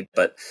got money.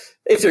 But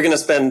if you're going to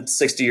spend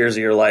 60 years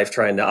of your life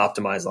trying to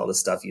optimize all this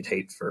stuff, you'd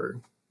hate for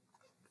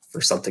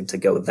something to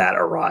go that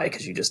awry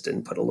because you just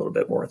didn't put a little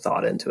bit more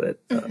thought into it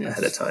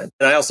ahead of time.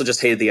 And I also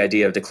just hated the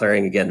idea of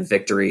declaring, again,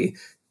 victory,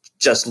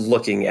 just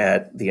looking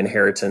at the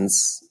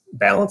inheritance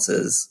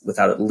balances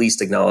without at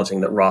least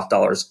acknowledging that Roth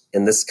dollars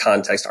in this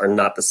context are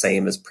not the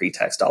same as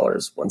pre-tax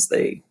dollars once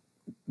they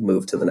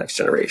move to the next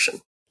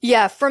generation.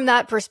 Yeah, from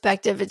that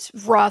perspective,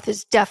 Roth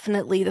is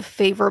definitely the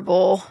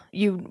favorable.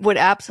 You would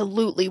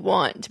absolutely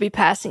want to be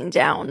passing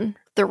down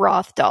the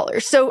Roth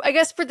dollars. So I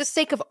guess for the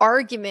sake of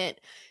argument,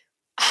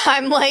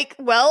 I'm like,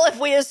 well, if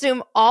we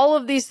assume all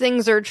of these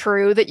things are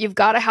true, that you've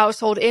got a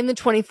household in the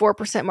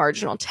 24%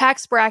 marginal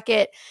tax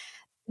bracket,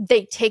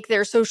 they take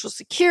their Social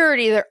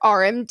Security, their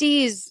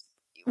RMDs,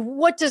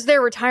 what does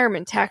their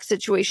retirement tax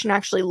situation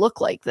actually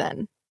look like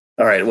then?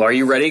 All right. Well, are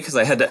you ready? Because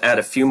I had to add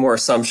a few more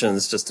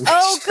assumptions just to make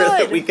sure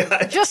that we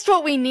got just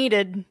what we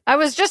needed. I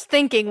was just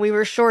thinking we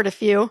were short a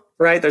few.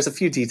 Right. There's a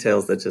few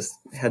details that just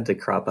had to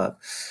crop up.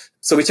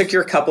 So we took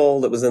your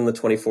couple that was in the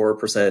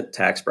 24%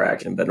 tax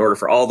bracket, but in order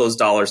for all those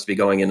dollars to be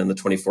going in the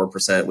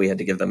 24%, we had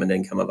to give them an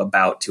income of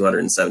about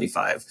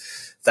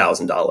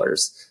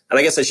 $275,000. And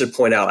I guess I should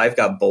point out, I've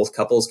got both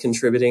couples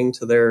contributing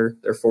to their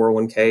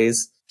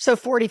 401ks. So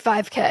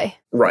 $45K.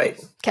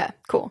 Right. Okay,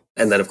 cool.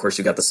 And then, of course,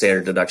 you got the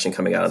standard deduction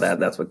coming out of that.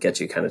 And that's what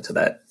gets you kind of to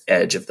that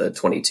edge of the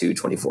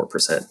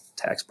 24%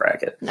 tax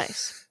bracket.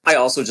 Nice. I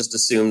also just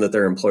assumed that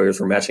their employers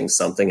were matching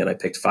something, and I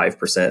picked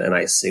 5%, and I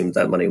assumed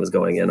that money was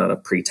going in on a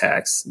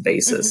pre-tax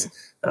basis.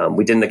 Mm-hmm.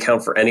 We didn't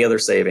account for any other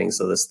savings.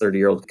 So this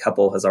 30-year-old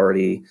couple has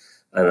already,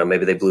 I don't know,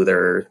 maybe they blew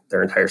their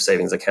entire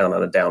savings account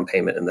on a down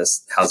payment in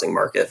this housing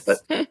market.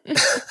 But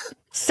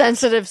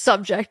sensitive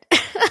subject.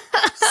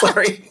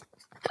 Sorry.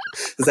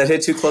 Does that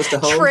hit too close to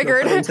home?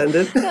 Triggered. No pun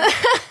intended.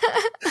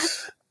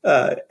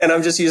 And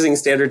I'm just using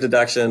standard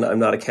deduction. I'm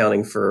not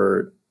accounting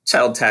for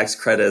child tax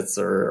credits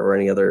or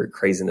any other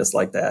craziness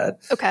like that.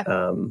 Okay.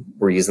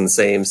 We're using the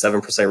same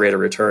 7% rate of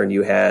return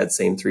you had,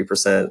 same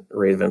 3%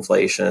 rate of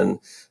inflation.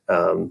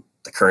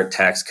 the current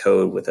tax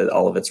code with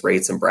all of its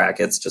rates and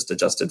brackets, just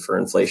adjusted for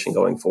inflation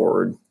going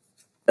forward.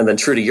 And then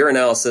true to your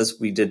analysis,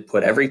 we did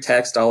put every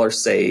tax dollar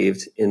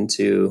saved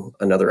into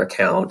another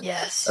account.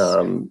 Yes.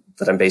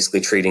 That I'm basically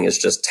treating as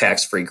just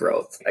tax-free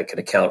growth. I could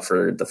account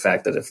for the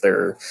fact that if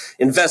they're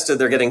invested,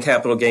 they're getting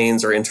capital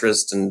gains or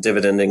interest and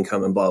dividend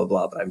income and blah, blah,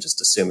 blah. But I'm just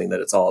assuming that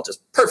it's all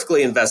just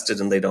perfectly invested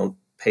and they don't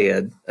pay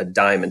a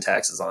dime in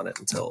taxes on it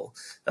until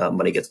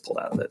money gets pulled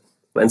out of it.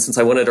 And since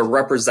I wanted a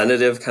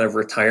representative kind of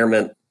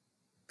retirement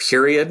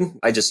period,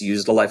 I just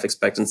used a life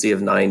expectancy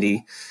of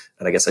 90.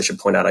 And I guess I should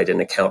point out I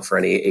didn't account for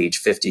any age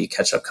 50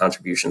 catch-up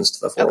contributions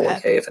to the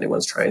 401k if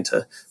anyone's trying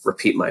to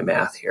repeat my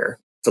math here.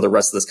 For the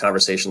rest of this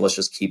conversation, let's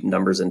just keep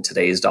numbers in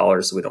today's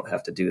dollars so we don't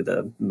have to do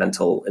the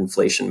mental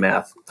inflation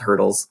math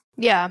hurdles.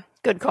 Yeah,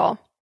 good call.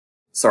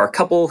 So our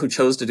couple who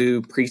chose to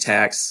do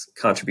pre-tax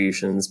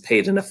contributions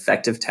paid an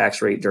effective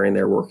tax rate during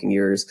their working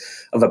years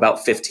of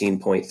about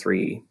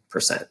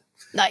 15.3%.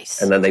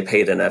 Nice. And then they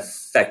paid an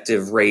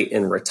effective rate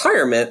in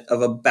retirement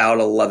of about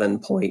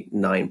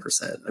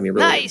 11.9%. I mean,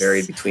 really It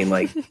varied between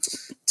like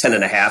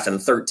 10.5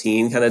 and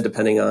 13, kind of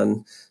depending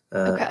on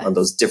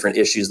those different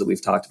issues that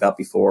we've talked about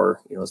before,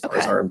 as far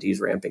as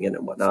RMDs ramping in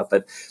and whatnot.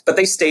 But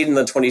they stayed in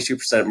the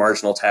 22%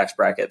 marginal tax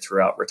bracket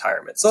throughout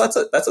retirement. So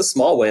that's a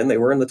small win. They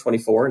were in the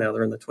 24, now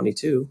they're in the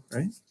 22,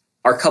 right?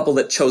 Our couple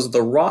that chose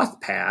the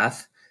Roth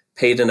path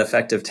paid an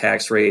effective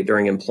tax rate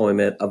during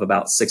employment of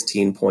about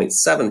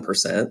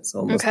 16.7%, so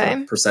almost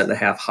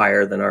 1.5%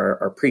 higher than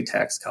our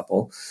pre-tax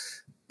couple.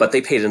 But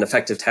they paid an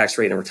effective tax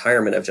rate in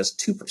retirement of just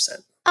 2%.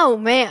 Oh,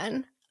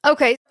 man.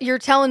 Okay, you're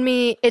telling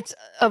me it's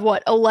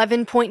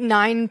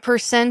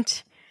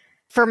 11.9%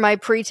 for my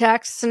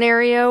pre-tax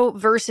scenario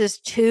versus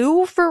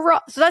 2 for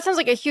Roth? So that sounds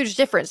like a huge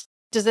difference.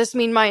 Does this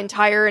mean my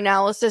entire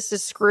analysis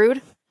is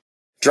screwed?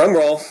 Drum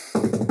roll.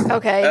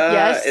 Okay,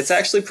 yes. It's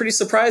actually pretty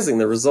surprising.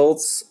 The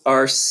results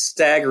are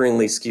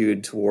staggeringly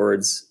skewed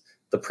towards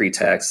the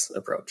pre-tax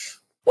approach.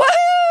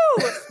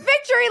 Woohoo!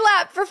 Victory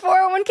lap for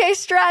 401k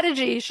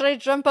strategy. Should I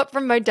jump up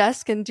from my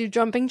desk and do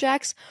jumping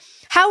jacks?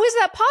 How is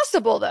that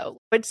possible,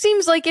 though? It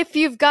seems like if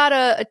you've got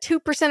a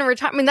 2% of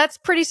retirement, that's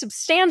pretty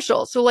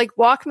substantial. So,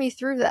 walk me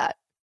through that.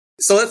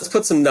 So let's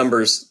put some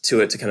numbers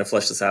to it to kind of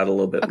flesh this out a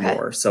little bit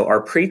more. So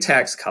our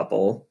pre-tax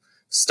couple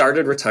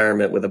started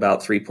retirement with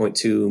about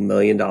 $3.2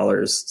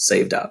 million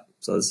saved up.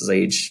 So this is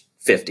age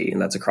 50,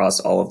 and that's across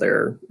all of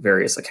their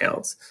various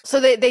accounts. So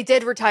they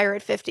did retire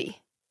at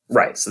 50.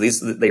 Right. So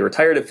they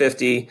retired at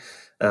 50,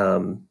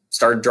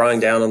 started drawing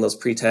down on those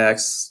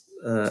pre-tax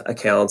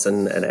accounts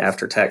and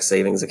after-tax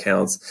savings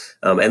accounts.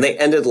 And they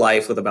ended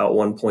life with about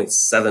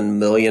 $1.7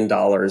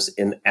 million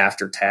in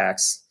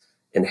after-tax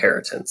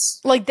inheritance.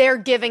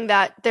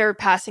 They're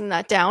passing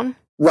that down?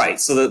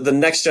 Right. So the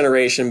next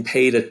generation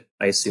paid,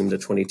 I assumed, a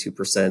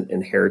 22%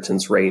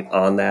 inheritance rate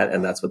on that.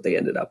 And that's what they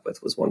ended up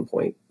with, was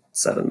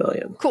 $1.7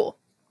 million. Cool.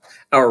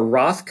 Our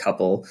Roth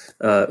couple,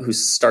 who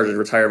started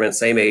retirement,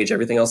 same age,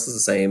 everything else is the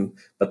same,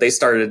 but they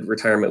started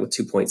retirement with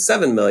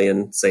 $2.7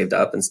 million saved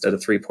up instead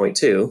of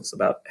 3.2, so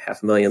about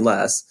 $500,000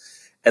 less.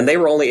 And they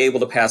were only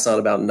able to pass on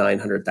about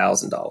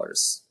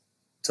 $900,000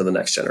 to the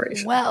next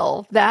generation.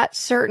 Well, that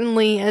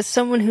certainly, as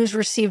someone who's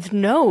received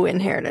no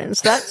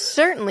inheritance, that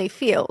certainly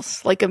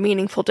feels like a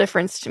meaningful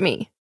difference to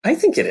me. I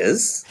think it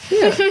is.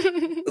 Yeah.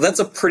 That's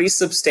a pretty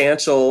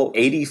substantial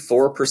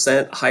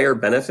 84% higher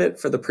benefit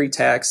for the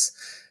pre-tax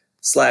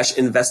 /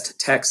 invest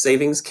tax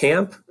savings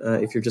camp,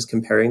 if you're just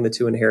comparing the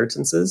two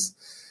inheritances.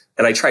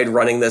 And I tried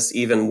running this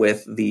even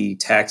with the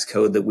tax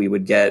code that we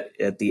would get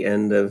at the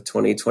end of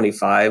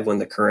 2025 when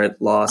the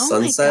current law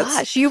sunsets. Oh my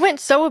gosh, you went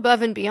so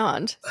above and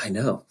beyond. I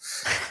know.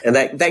 And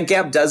that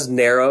gap does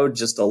narrow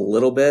just a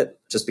little bit,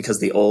 just because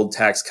the old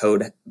tax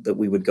code that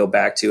we would go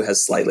back to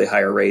has slightly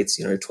higher rates.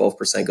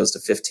 12% goes to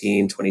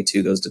 15,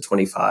 22 goes to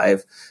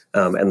 25,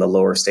 and the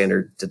lower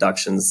standard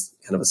deductions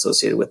kind of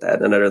associated with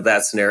that. And under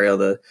that scenario,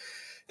 the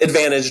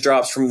advantage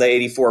drops from the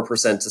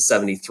 84% to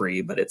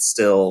 73, but it's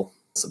still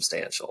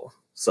substantial.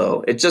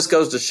 So it just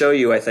goes to show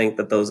you, I think,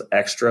 that those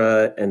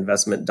extra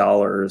investment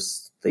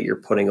dollars that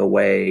you're putting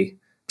away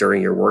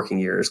during your working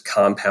years,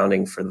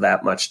 compounding for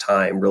that much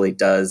time, really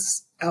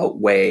does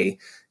outweigh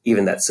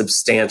even that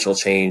substantial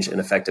change in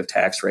effective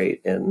tax rate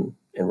in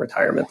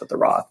retirement that the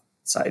Roth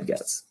side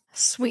gets.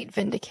 Sweet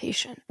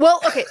vindication.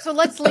 Well, okay, so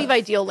let's leave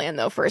ideal land,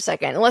 though, for a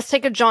second. And let's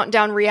take a jaunt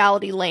down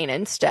reality lane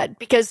instead,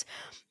 because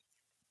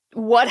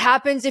what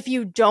happens if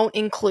you don't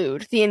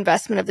include the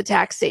investment of the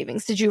tax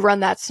savings? Did you run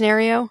that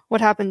scenario?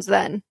 What happens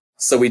then?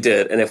 So we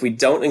did. And if we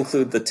don't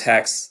include the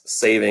tax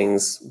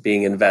savings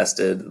being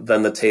invested,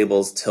 then the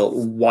tables tilt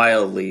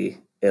wildly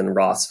in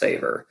Roth's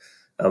favor.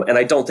 And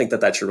I don't think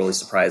that should really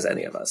surprise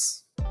any of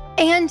us.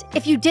 And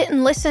if you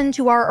didn't listen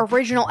to our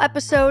original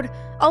episode,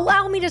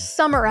 allow me to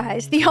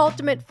summarize the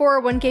ultimate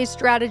 401k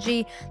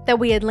strategy that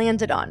we had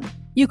landed on.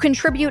 You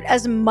contribute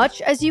as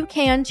much as you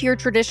can to your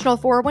traditional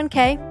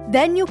 401k,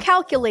 then you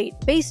calculate,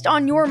 based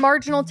on your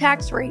marginal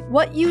tax rate,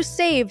 what you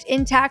saved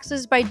in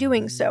taxes by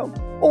doing so.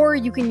 Or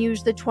you can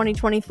use the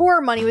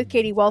 2024 Money with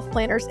Katie Wealth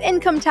Planner's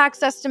income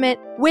tax estimate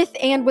with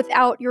and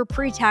without your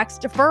pre-tax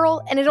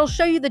deferral, and it'll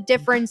show you the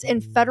difference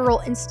in federal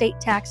and state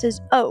taxes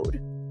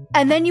owed.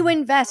 And then you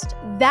invest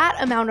that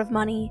amount of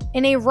money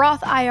in a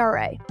Roth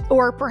IRA,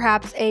 or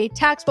perhaps a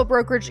taxable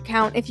brokerage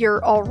account if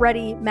you're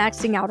already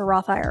maxing out a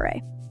Roth IRA.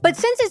 But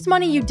since it's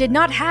money you did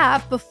not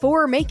have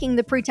before making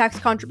the pre-tax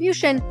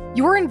contribution,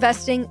 you're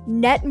investing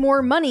net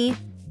more money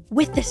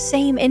with the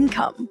same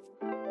income.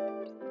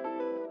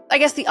 I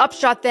guess the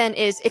upshot then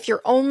is if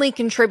you're only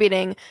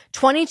contributing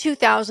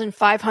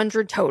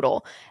 $22,500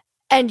 total,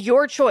 and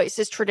your choice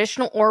is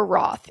traditional or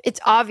Roth, it's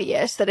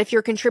obvious that if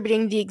you're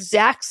contributing the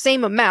exact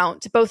same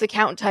amount to both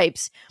account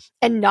types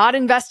and not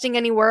investing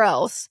anywhere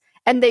else,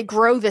 and they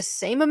grow the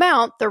same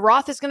amount, the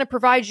Roth is going to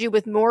provide you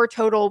with more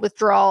total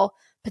withdrawal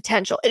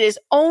potential. It is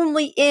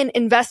only in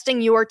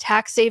investing your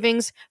tax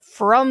savings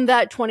from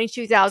that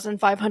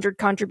 $22,500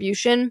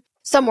 contribution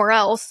somewhere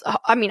else.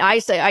 I mean, I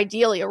say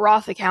ideally a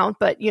Roth account,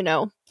 but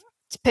to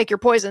pick your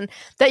poison,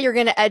 that you're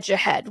going to edge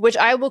ahead, which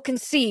I will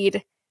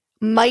concede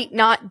might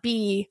not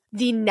be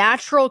the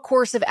natural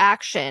course of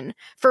action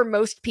for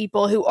most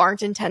people who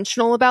aren't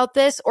intentional about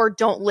this or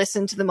don't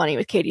listen to the Money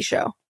with Katie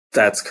show.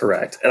 That's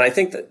correct. And I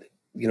think that,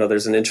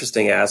 there's an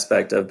interesting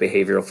aspect of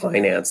behavioral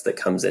finance that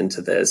comes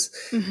into this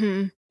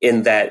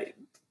in that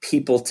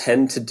people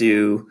tend to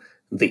do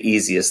the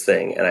easiest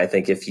thing. And I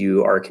think if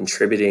you are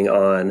contributing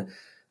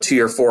to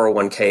your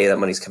 401k, that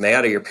money's coming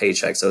out of your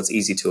paycheck, so it's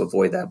easy to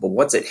avoid that. But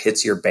once it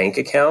hits your bank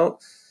account,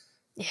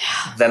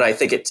 then I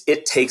think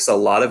it takes a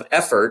lot of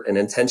effort and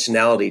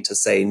intentionality to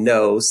say,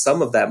 no,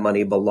 some of that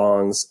money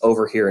belongs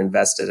over here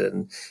invested.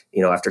 And,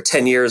 after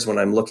 10 years, when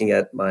I'm looking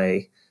at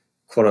my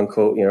quote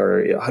unquote,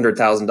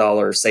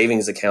 $100,000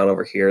 savings account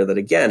over here that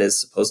again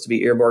is supposed to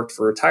be earmarked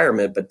for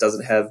retirement, but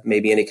doesn't have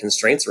maybe any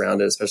constraints around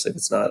it, especially if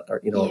it's not, a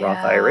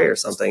Roth IRA or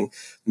something,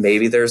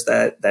 maybe there's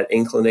that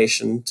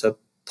inclination to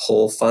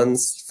pull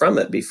funds from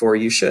it before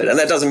you should. And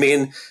that doesn't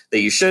mean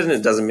that you shouldn't.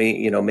 It doesn't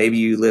mean, maybe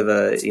you live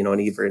an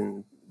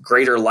even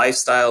greater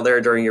lifestyle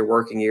there during your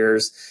working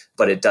years,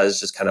 but it does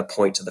just kind of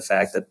point to the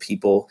fact that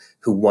people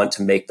who want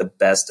to make the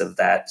best of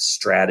that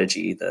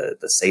strategy, the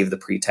save the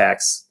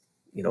pre-tax,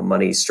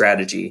 money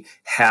strategy,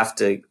 have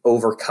to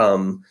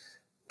overcome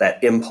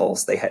that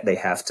impulse. They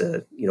have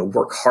to,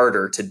 work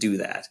harder to do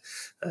that.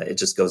 It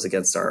just goes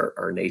against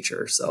our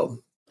nature.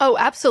 So. Oh,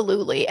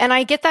 absolutely. And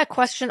I get that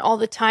question all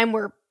the time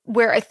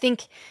where I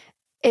think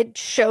it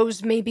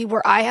shows maybe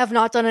where I have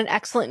not done an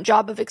excellent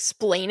job of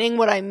explaining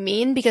what I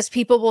mean, because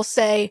people will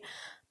say,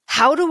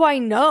 how do I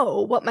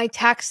know what my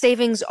tax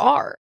savings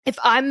are? If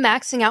I'm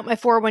maxing out my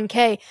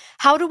 401k,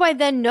 how do I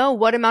then know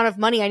what amount of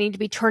money I need to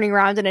be turning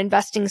around and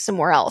investing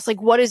somewhere else?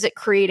 Like, what is it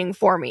creating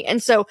for me?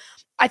 And so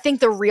I think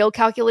the real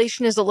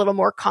calculation is a little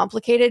more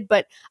complicated,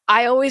 but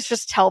I always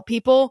just tell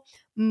people,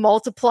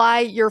 multiply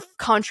your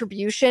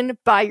contribution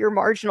by your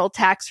marginal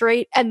tax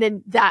rate, and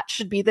then that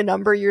should be the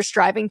number you're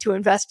striving to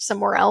invest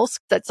somewhere else.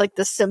 That's like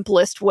the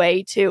simplest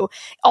way to,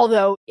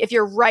 although if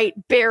you're right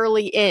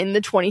barely in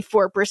the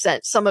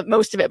 24%,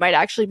 most of it might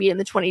actually be in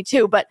the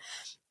 22, but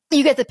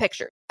you get the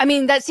picture. I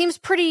mean, that seems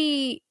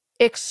pretty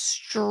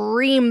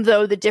extreme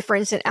though, the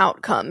difference in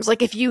outcomes.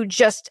 Like if you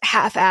just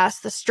half-ass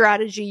the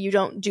strategy, you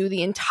don't do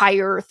the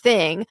entire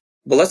thing.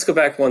 But let's go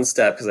back one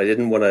step, because I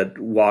didn't want to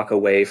walk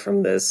away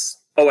from this.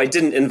 I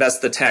didn't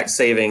invest the tax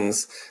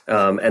savings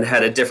and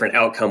had a different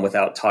outcome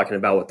without talking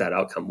about what that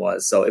outcome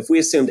was. So if we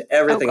assumed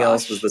everything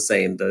else was the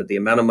same, the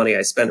amount of money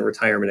I spent in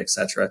retirement, et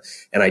cetera,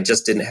 and I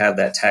just didn't have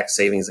that tax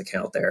savings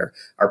account there,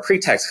 our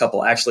pre-tax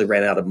couple actually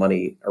ran out of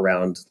money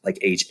around like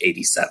age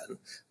 87,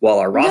 while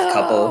our Roth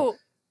couple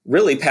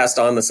really passed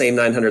on the same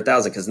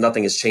 900,000 because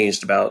nothing has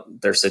changed about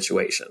their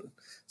situation.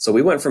 So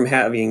we went from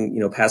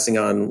having, passing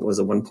on was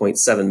a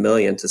 1.7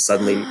 million to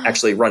suddenly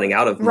actually running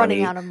out of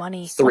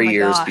money 3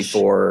 years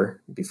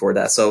before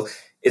that. So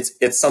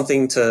it's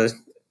something to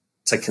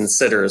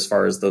consider as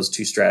far as those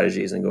two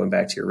strategies. And going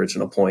back to your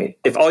original point,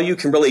 if all you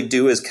can really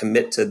do is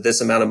commit to this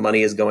amount of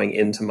money is going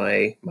into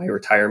my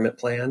retirement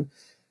plan,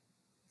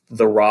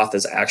 the Roth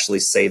is actually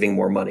saving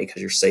more money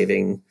because you're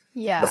saving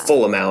the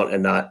full amount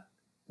and not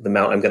the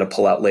amount I'm going to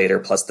pull out later,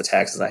 plus the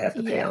taxes I have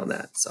to pay on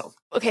that. So,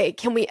 okay,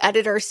 can we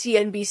edit our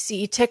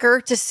CNBC ticker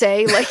to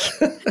say like,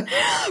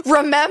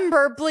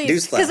 remember,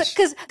 please,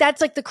 because that's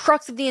like the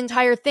crux of the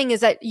entire thing is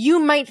that you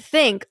might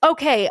think,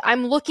 okay,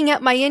 I'm looking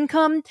at my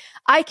income,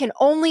 I can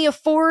only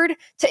afford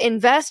to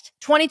invest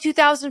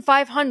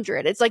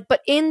 $22,500. It's like,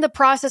 but in the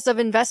process of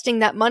investing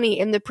that money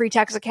in the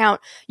pre-tax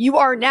account, you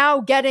are now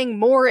getting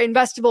more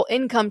investable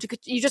income.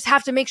 You just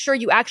have to make sure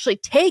you actually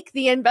take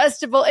the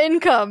investable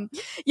income.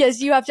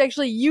 Yes, you have to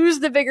actually use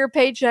the bigger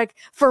paycheck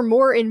for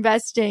more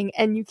investing,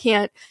 and you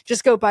can't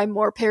just go buy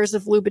more pairs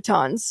of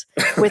Louboutins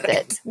with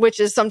it, which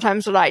is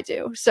sometimes what I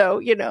do.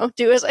 So,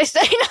 do as I say,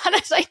 not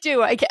as I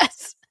do, I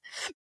guess.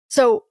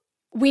 So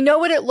we know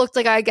what it looked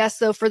like, I guess,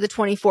 though, for the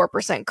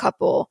 24%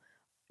 couple.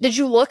 Did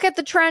you look at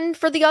the trend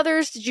for the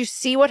others? Did you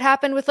see what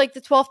happened with like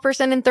the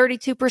 12% and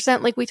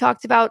 32% like we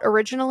talked about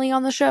originally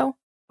on the show?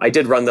 I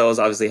did run those.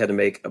 Obviously had to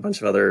make a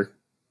bunch of other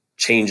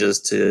changes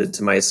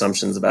to my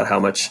assumptions about how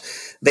much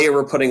they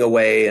were putting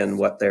away and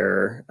what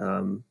their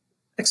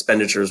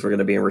expenditures were going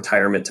to be in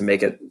retirement to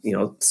make it,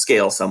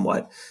 scale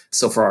somewhat.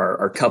 So for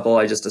our couple,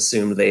 I just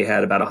assumed they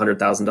had about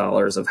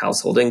 $100,000 of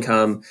household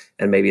income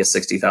and maybe a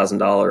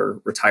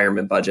 $60,000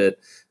 retirement budget.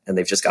 And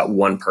they've just got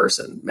one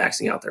person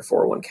maxing out their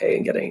 401k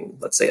and getting,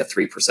 let's say, a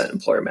 3%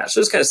 employer match.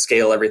 So just kind of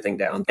scale everything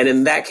down. And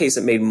in that case,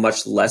 it made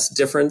much less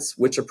difference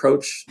which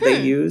approach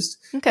they used.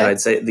 Okay. And I'd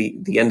say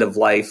the end of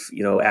life,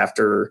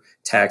 after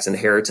tax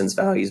inheritance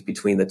values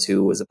between the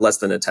two was less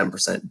than a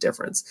 10%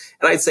 difference.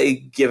 And I'd say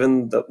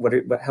given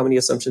how many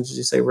assumptions did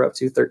you say we're up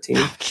to? 13?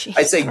 Oh,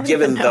 I'd say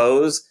given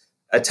those,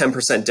 a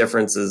 10%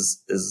 difference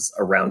is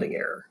a rounding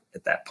error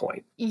at that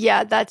point.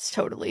 Yeah, that's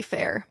totally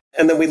fair.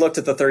 And then we looked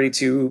at the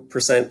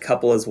 32%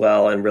 couple as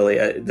well. And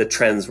really the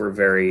trends were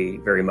very,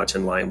 very much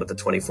in line with the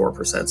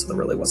 24%. So there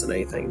really wasn't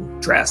anything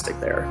drastic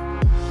there.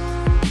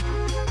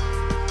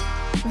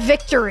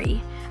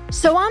 Victory.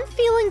 So I'm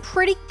feeling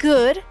pretty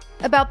good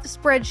about the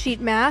spreadsheet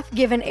math,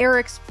 given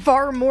Eric's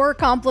far more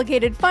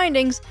complicated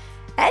findings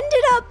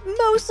ended up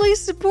mostly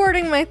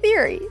supporting my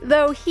theory.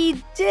 Though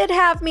he did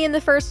have me in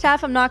the first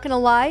half, I'm not going to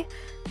lie.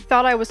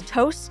 Thought I was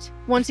toast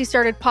once he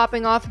started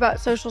popping off about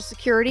Social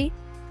Security.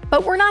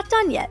 But we're not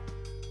done yet.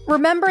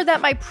 Remember that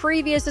my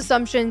previous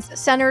assumptions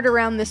centered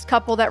around this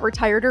couple that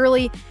retired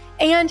early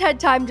and had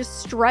time to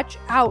stretch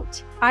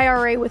out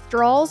IRA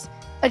withdrawals,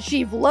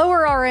 achieve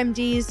lower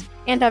RMDs,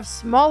 and have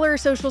smaller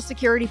Social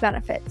Security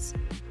benefits.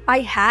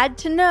 I had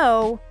to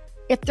know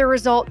if the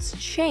results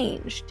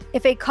changed,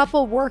 if a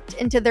couple worked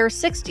into their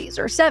 60s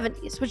or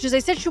 70s, which is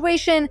a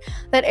situation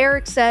that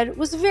Eric said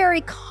was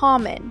very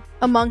common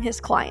among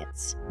his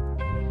clients.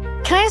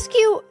 Can I ask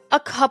you a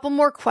couple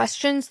more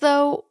questions,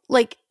 though?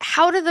 Like,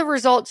 how do the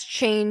results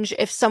change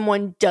if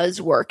someone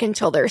does work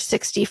until they're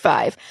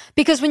 65?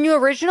 Because when you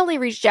originally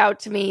reached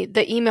out to me,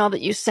 the email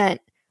that you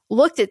sent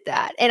looked at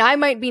that, and I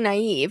might be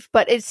naive,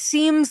 but it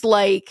seems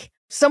like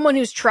someone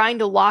who's trying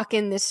to lock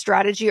in this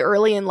strategy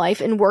early in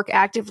life and work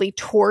actively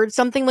towards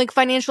something like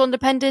financial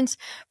independence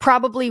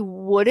probably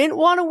wouldn't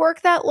want to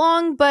work that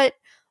long, but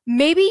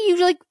maybe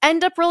you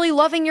end up really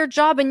loving your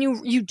job and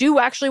you do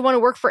actually want to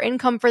work for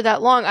income for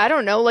that long. I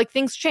don't know,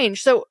 things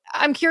change. So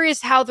I'm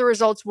curious how the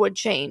results would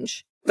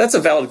change. That's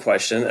a valid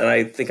question. And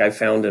I think I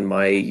found in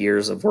my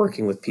years of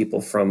working with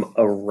people from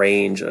a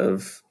range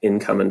of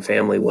income and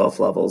family wealth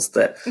levels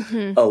that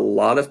a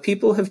lot of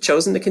people have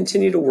chosen to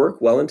continue to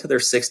work well into their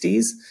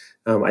 60s.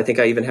 I think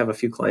I even have a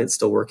few clients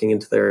still working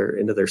into their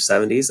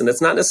 70s. And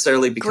it's not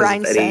necessarily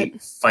because of any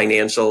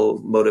financial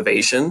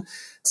motivation.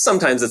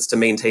 Sometimes it's to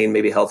maintain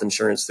maybe health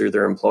insurance through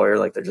their employer,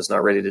 like they're just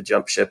not ready to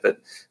jump ship at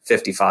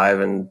 55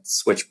 and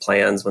switch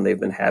plans when they've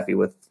been happy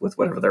with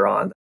whatever they're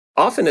on.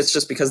 Often it's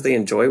just because they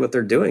enjoy what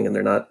they're doing and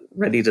they're not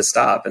ready to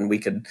stop. And we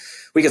could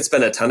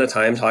spend a ton of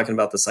time talking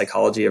about the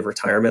psychology of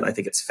retirement. I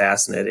think it's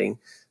fascinating.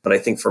 But I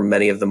think for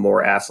many of the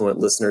more affluent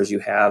listeners you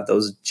have,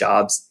 those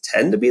jobs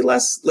tend to be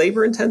less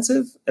labor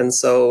intensive. And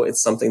so it's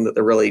something that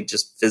they're really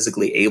just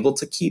physically able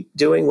to keep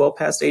doing well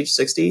past age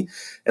 60.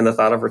 And the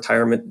thought of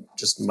retirement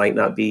just might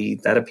not be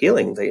that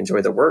appealing. They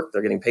enjoy their work.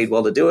 They're getting paid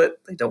well to do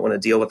it. They don't want to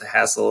deal with the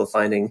hassle of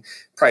finding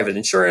private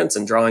insurance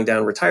and drawing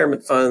down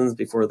retirement funds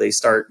before they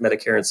start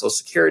Medicare and Social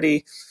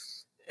Security.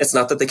 It's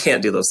not that they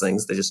can't do those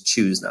things. They just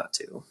choose not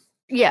to.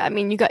 Yeah, I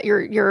mean, you got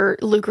your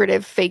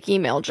lucrative fake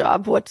email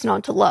job. What's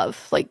not to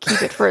love?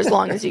 Keep it for as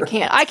long as you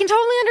can. I can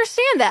totally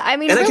understand that. I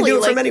mean, and really, I can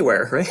do it from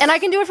anywhere, right? And I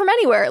can do it from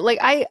anywhere.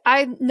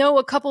 I know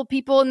a couple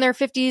people in their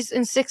 50s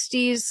and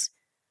 60s,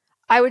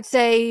 I would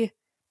say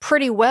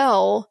pretty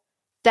well,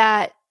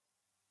 that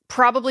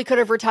probably could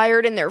have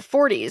retired in their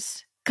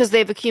 40s because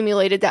they've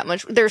accumulated that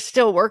much. They're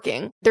still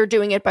working. They're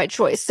doing it by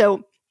choice.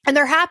 And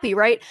they're happy,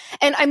 right?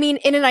 And I mean,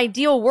 in an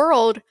ideal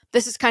world,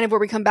 this is kind of where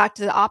we come back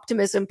to the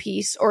optimism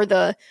piece or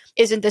the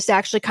isn't this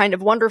actually kind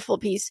of wonderful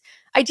piece.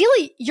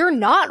 Ideally, you're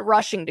not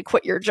rushing to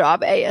quit your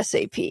job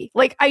ASAP.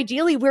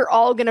 Ideally, we're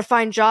all going to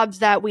find jobs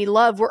that we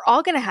love. We're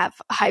all going to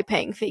have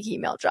high-paying fake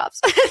email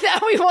jobs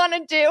that we want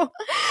to do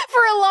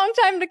for a long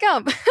time to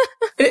come.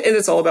 And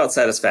it's all about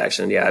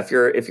satisfaction. Yeah, if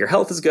your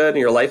health is good and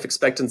your life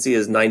expectancy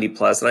is 90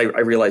 plus, and I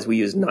realize we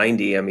use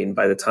 90. I mean,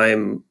 by the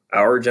time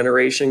our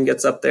generation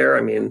gets up there,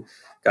 I mean,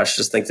 gosh,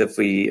 just think that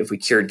if we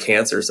cured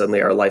cancer,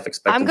 suddenly our life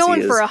expectancy is... I'm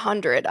going for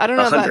 100. I don't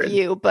know 100. About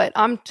you, but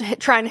I'm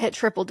trying to hit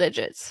triple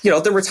digits.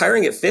 Then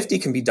retiring at 50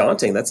 can be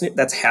daunting.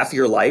 That's half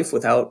your life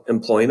without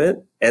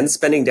employment and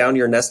spending down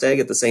your nest egg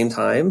at the same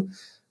time.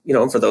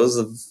 And for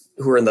those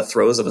who are in the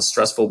throes of a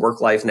stressful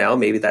work life now,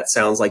 maybe that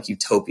sounds like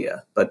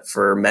utopia. But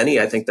for many,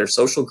 I think their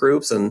social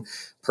groups and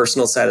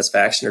personal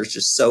satisfaction are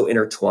just so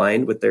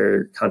intertwined with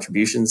their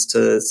contributions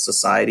to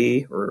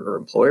society or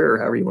employer, or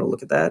however you want to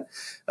look at that,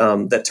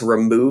 that to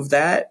remove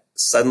that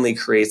suddenly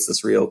creates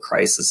this real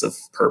crisis of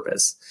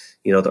purpose.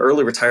 The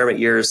early retirement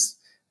years,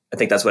 I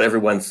think that's what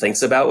everyone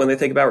thinks about when they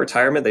think about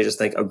retirement. They just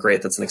think, oh,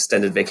 great, that's an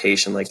extended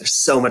vacation. There's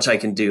so much I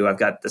can do. I've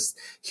got this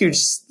huge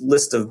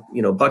list of,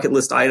 bucket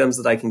list items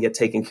that I can get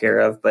taken care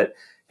of. But,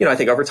 I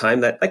think over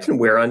time that can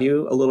wear on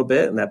you a little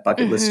bit, and that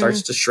bucket list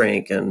starts to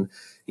shrink. And,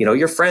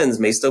 your friends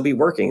may still be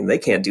working. They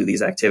can't do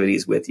these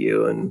activities with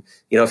you. And,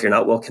 if you're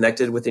not well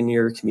connected within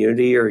your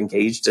community or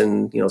engaged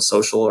in,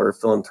 social or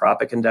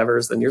philanthropic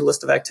endeavors, then your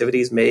list of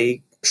activities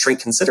may shrink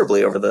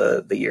considerably over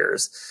the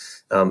years.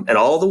 And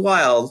all the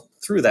while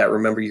through that,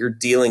 remember, you're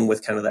dealing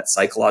with kind of that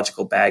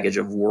psychological baggage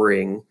of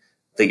worrying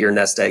that your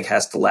nest egg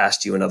has to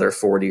last you another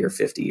 40 or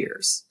 50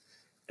 years.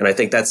 And I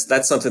think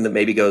that's something that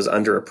maybe goes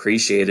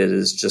underappreciated,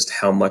 is just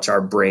how much our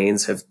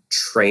brains have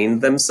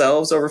trained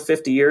themselves over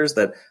 50 years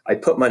that I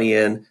put money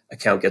in,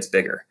 account gets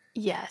bigger.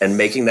 Yes. And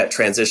making that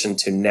transition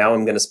to now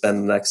I'm going to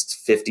spend the next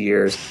 50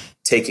 years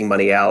taking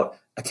money out,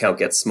 account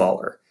gets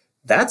smaller.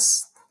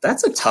 That's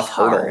a tough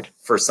hurdle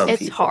for some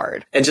people. It's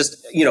hard. And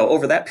just,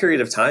 over that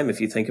period of time,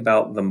 if you think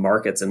about the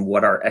markets and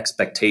what our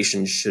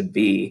expectations should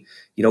be,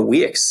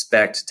 we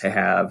expect to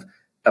have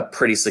a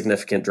pretty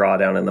significant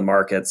drawdown in the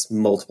markets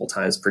multiple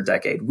times per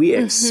decade. We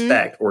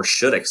expect, or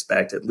should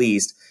expect at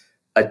least,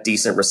 a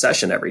decent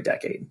recession every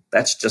decade.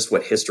 That's just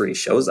what history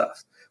shows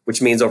us,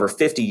 which means over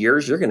 50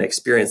 years, you're going to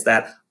experience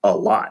that a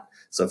lot.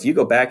 So if you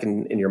go back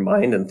in your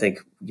mind and think,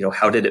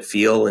 how did it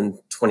feel in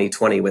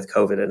 2020 with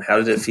COVID? And how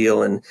did it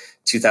feel in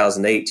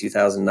 2008,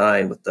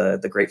 2009 with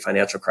the great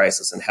financial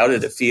crisis? And how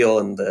did it feel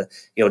in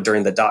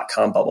during the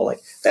dot-com bubble? Like,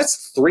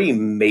 that's three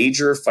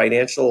major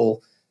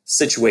financial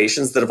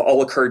situations that have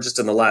all occurred just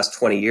in the last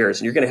 20 years.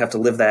 And you're going to have to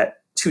live that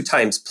 2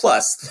 times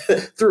plus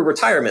through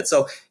retirement.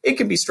 So it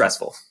can be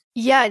stressful.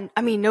 Yeah,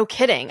 I mean, no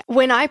kidding.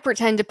 When I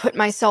pretend to put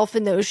myself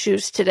in those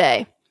shoes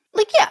today,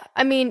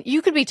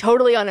 you could be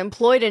totally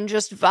unemployed and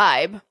just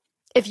vibe.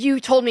 If you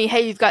told me,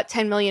 hey, you've got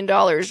 $10 million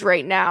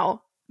right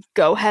now,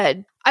 go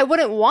ahead. I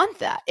wouldn't want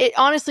that. It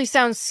honestly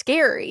sounds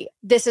scary.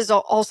 This is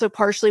also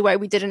partially why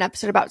we did an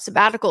episode about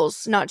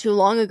sabbaticals not too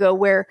long ago,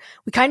 where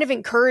we kind of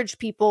encourage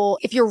people,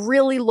 if you're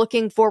really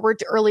looking forward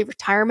to early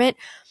retirement,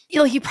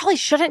 you probably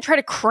shouldn't try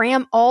to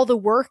cram all the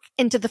work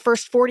into the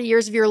first 40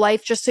 years of your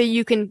life just so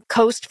you can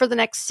coast for the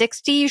next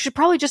 60. You should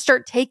probably just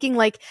start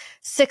taking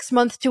 6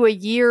 months to a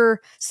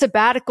year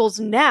sabbaticals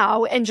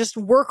now and just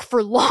work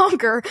for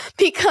longer,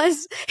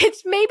 because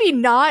it's maybe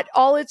not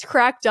all it's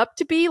cracked up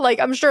to be.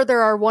 I'm sure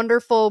there are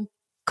wonderful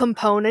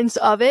components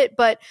of it,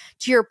 but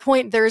to your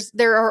point,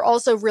 there are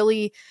also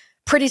really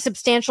pretty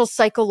substantial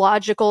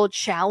psychological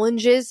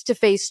challenges to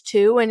face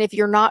too. And if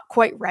you're not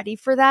quite ready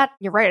for that,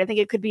 you're right. I think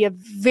it could be a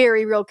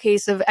very real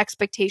case of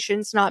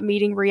expectations not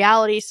meeting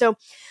reality. So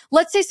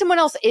let's say someone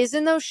else is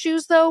in those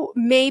shoes though.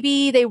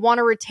 Maybe they want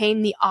to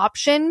retain the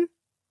option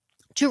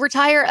to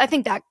retire. I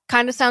think that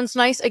kind of sounds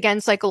nice,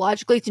 again,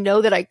 psychologically, to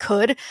know that I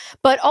could,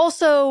 but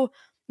also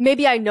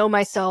maybe I know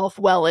myself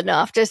well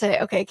enough to say,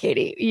 okay,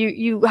 Katie,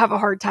 you have a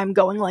hard time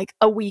going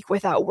a week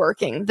without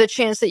working. The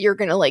chance that you're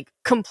going to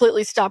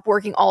completely stop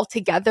working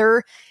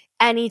altogether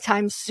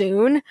anytime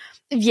soon,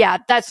 yeah,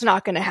 that's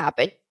not going to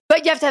happen.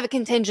 But you have to have a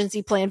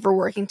contingency plan for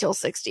working till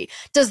 60.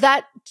 Does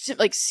that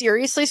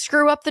seriously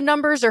screw up the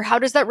numbers, or how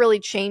does that really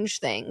change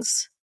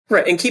things?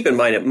 Right. And keep in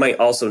mind, it might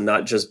also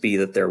not just be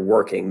that they're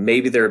working.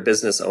 Maybe they're a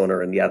business owner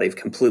and they've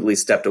completely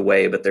stepped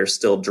away, but they're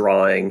still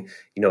drawing,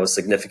 a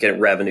significant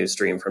revenue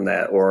stream from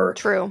that. Or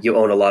True. You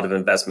own a lot of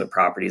investment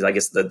properties. I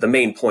guess the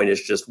main point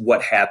is just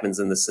what happens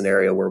in the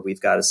scenario where we've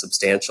got a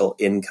substantial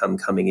income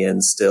coming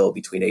in still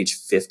between age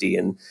 50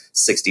 and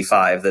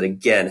 65 that,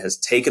 again, has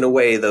taken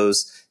away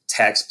those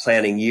tax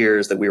planning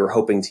years that we were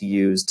hoping to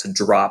use to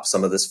drop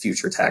some of this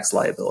future tax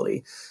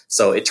liability.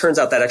 So it turns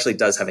out that actually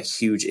does have a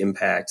huge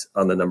impact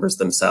on the numbers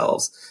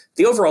themselves.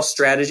 The overall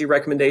strategy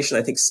recommendation,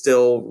 I think,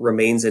 still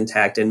remains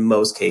intact in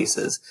most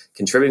cases.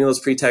 Contributing those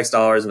pre-tax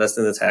dollars,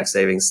 investing in the tax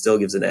savings still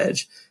gives an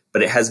edge,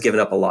 but it has given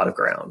up a lot of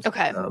ground.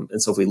 Okay.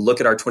 And so if we look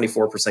at our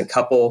 24%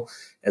 couple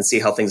and see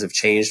how things have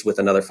changed with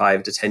another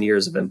 5 to 10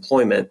 years of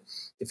employment,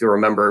 if you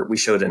remember, we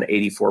showed an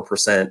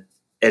 84%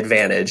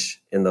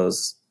 advantage in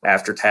those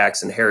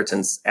after-tax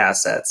inheritance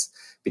assets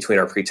between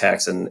our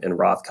pre-tax and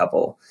Roth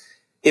couple.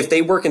 If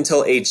they work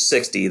until age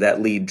 60,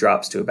 that lead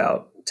drops to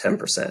about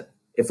 10%.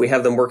 If we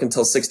have them work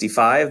until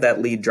 65,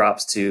 that lead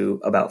drops to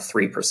about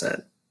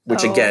 3%,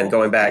 which again,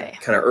 going back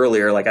kind of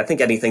earlier, I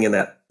think anything in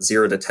that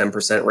 0 to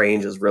 10%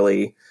 range is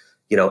really,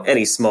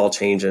 any small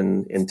change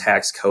in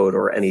tax code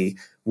or any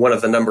one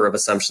of the number of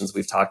assumptions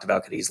we've talked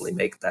about could easily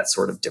make that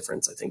sort of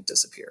difference, I think,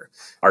 disappear.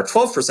 Our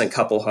 12%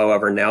 couple,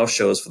 however, now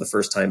shows for the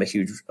first time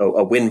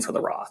a win for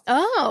the Roth.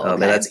 Oh, okay.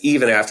 And that's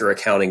even after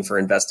accounting for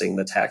investing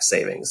the tax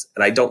savings.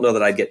 And I don't know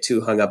that I'd get too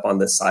hung up on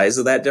the size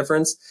of that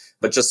difference,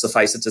 but just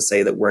suffice it to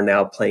say that we're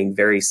now playing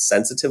very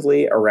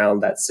sensitively around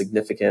that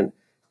significant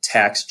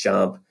tax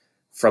jump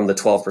from the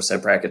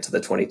 12% bracket to the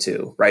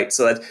 22, right?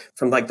 So that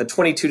from the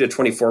 22 to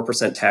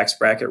 24% tax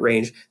bracket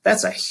range,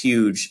 that's a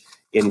huge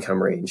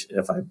income range. And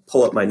if I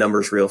pull up my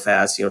numbers real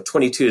fast,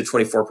 22 to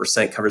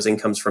 24% covers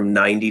incomes from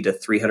 90 to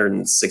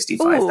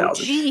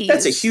 365,000.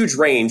 That's a huge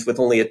range with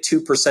only a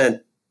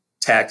 2%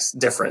 tax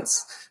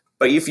difference.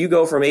 But if you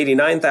go from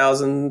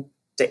 89,000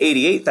 to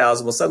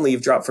 88,000, well, suddenly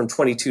you've dropped from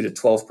 22 to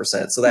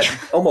 12%. So that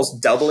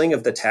almost doubling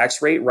of the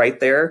tax rate right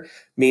there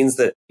means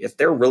that if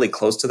they're really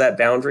close to that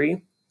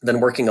boundary, then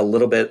working a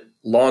little bit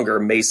longer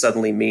may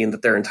suddenly mean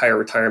that their entire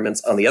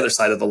retirement's on the other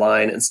side of the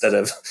line instead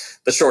of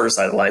the shorter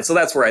side of the line. So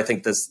that's where I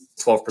think this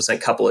 12%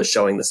 couple is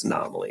showing this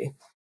anomaly.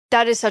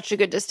 That is such a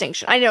good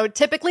distinction. I know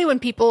typically when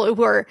people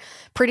who are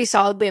pretty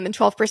solidly in the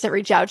 12%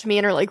 reach out to me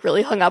and are like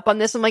really hung up on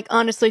this, I'm like,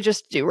 honestly,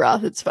 just do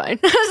Roth. It's fine.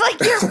 I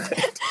was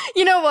like,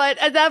 you know what?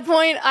 At that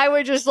point, I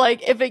would just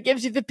like, if it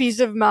gives you the peace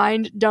of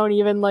mind, don't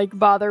even like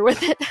bother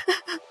with it.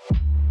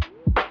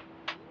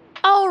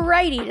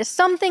 Alrighty, to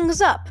sum things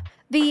up,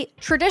 the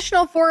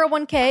traditional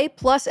 401k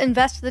plus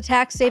invest the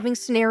tax savings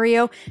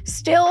scenario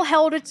still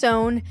held its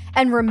own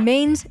and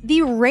remains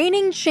the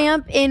reigning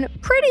champ in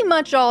pretty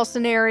much all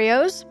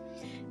scenarios.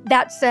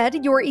 That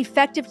said, your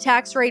effective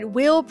tax rate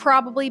will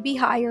probably be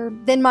higher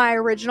than my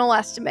original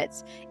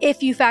estimates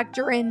if you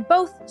factor in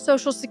both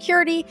Social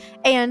Security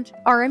and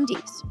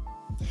RMDs.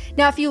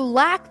 Now, if you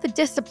lack the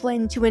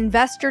discipline to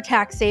invest your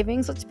tax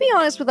savings, let's be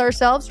honest with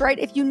ourselves, right?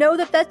 If you know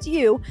that that's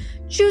you,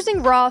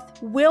 choosing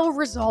Roth will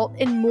result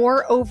in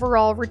more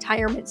overall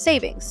retirement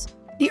savings.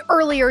 The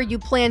earlier you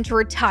plan to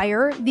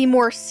retire, the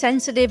more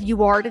sensitive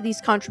you are to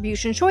these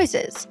contribution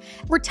choices.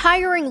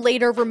 Retiring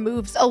later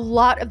removes a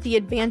lot of the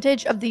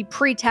advantage of the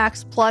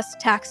pre-tax plus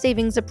tax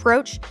savings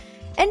approach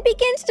and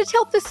begins to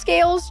tilt the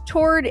scales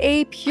toward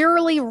a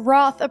purely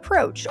Roth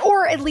approach,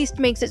 or at least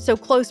makes it so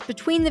close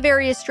between the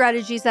various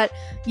strategies that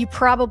you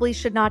probably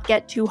should not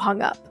get too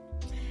hung up.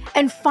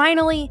 And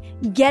finally,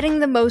 getting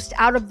the most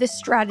out of this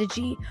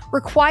strategy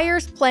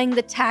requires playing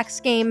the tax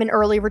game in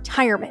early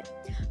retirement.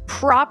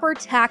 Proper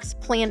tax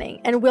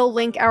planning, and we'll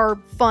link our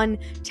fun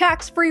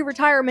tax-free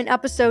retirement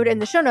episode in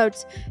the show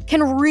notes,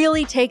 can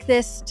really take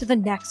this to the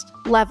next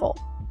level.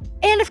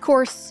 And of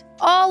course,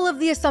 all of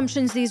the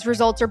assumptions these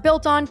results are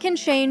built on can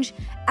change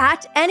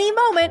at any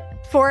moment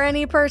for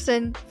any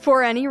person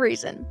for any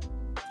reason.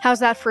 How's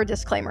that for a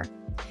disclaimer?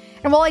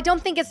 And while I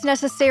don't think it's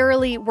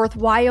necessarily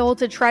worthwhile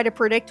to try to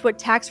predict what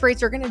tax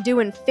rates are going to do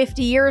in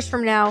 50 years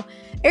from now,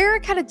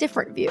 Eric had a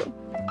different view.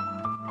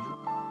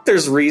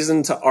 There's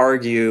reason to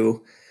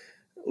argue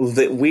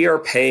that we are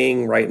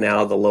paying right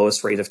now the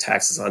lowest rate of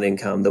taxes on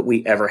income that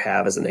we ever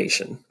have as a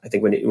nation. I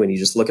think when you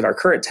just look at our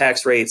current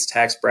tax rates,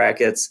 tax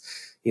brackets,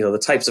 the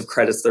types of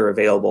credits that are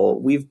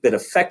available, we've been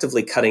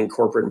effectively cutting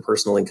corporate and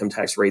personal income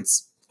tax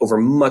rates over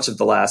much of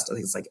the last, I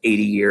think it's like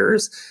 80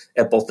 years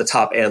at both the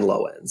top and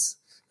low ends.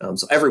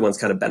 So everyone's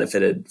kind of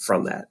benefited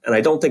from that. And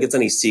I don't think it's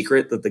any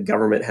secret that the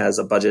government has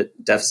a budget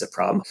deficit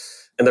problem.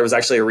 And there was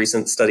actually a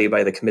recent study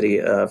by the Committee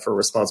for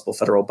Responsible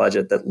Federal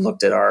Budget that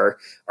looked at our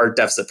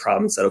deficit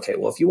problem and said, okay,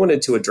 well, if you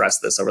wanted to address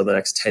this over the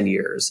next 10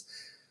 years,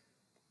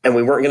 and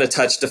we weren't going to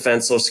touch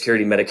defense, Social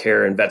Security,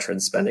 Medicare, and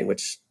veterans spending,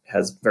 which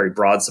has very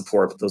broad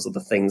support, but those are the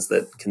things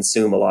that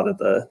consume a lot of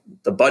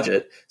the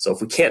budget. So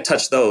if we can't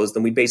touch those,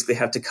 then we basically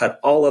have to cut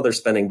all other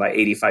spending by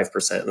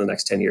 85% in the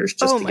next 10 years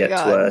just to get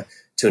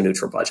to a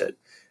neutral budget.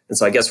 And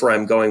so I guess where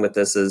I'm going with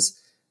this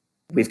is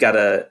we've got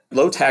a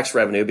low tax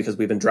revenue because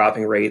we've been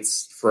dropping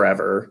rates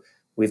forever.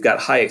 We've got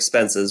high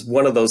expenses.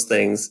 One of those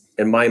things,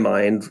 in my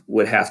mind,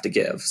 would have to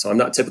give. So I'm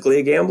not typically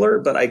a gambler,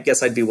 but I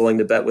guess I'd be willing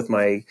to bet with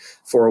my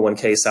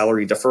 401k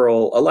salary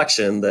deferral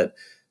election that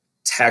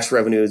tax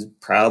revenue is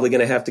probably going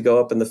to have to go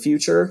up in the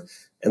future.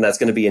 And that's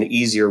going to be an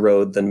easier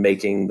road than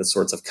making the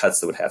sorts of cuts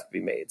that would have to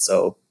be made.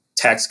 So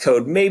tax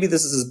code, maybe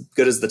this is as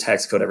good as the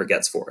tax code ever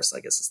gets for us,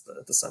 I guess is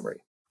the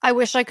summary. I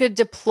wish I could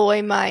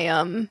deploy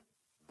my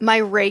my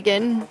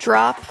Reagan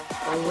drop.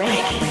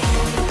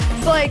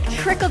 It's like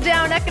trickle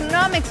down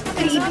economics,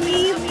 baby.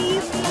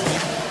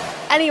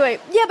 Anyway,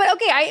 yeah, but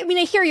okay, I mean,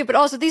 I hear you, but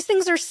also these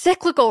things are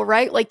cyclical,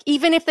 right? Like,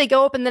 even if they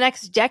go up in the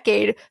next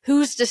decade,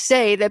 who's to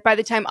say that by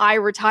the time I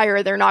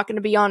retire, they're not going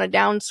to be on a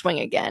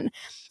downswing again?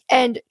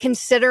 And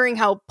considering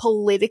how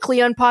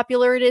politically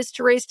unpopular it is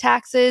to raise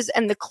taxes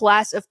and the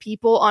class of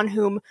people on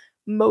whom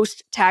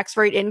most tax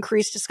rate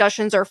increase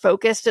discussions are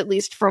focused, at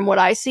least from what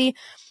I see,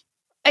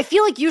 I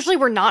feel like usually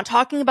we're not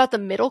talking about the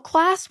middle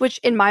class, which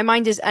in my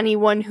mind is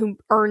anyone who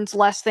earns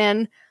less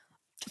than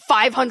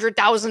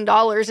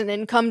 $500,000 in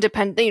income,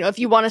 if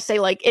you want to say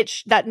like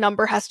that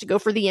number has to go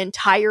for the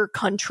entire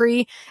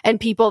country and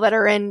people that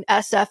are in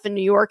SF in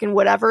New York and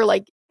whatever,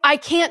 like I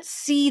can't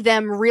see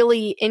them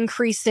really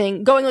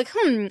going like,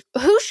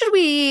 who should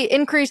we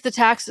increase the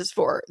taxes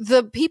for?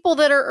 The people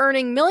that are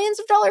earning millions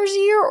of dollars a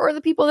year or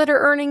the people that are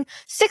earning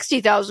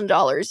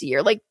 $60,000 a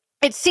year? Like,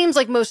 it seems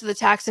like most of the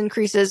tax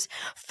increases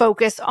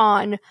focus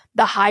on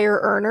the higher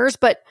earners,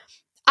 but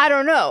I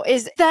don't know.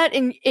 Is that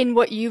in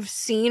what you've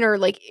seen or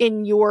like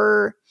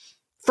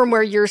from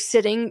where you're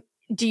sitting,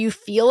 do you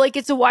feel like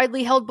it's a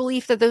widely held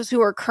belief that those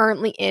who are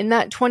currently in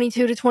that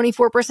 22 to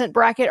 24%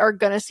 bracket are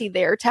going to see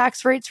their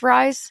tax rates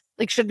rise?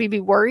 Like, should we be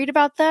worried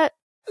about that?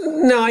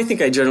 No, I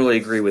think I generally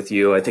agree with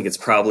you. I think it's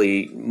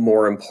probably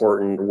more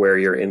important where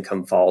your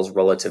income falls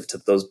relative to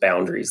those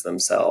boundaries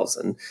themselves.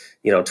 And,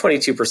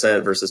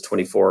 22% versus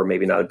 24,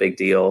 maybe not a big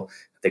deal.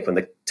 I think when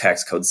the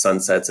tax code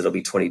sunsets, it'll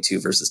be 22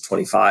 versus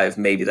 25.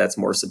 Maybe that's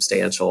more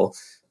substantial.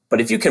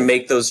 But if you can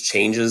make those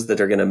changes that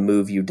are going to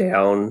move you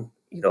down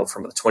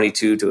from a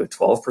 22 to a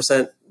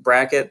 12%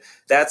 bracket,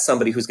 that's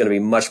somebody who's going to be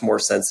much more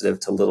sensitive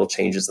to little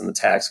changes in the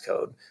tax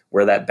code,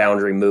 where that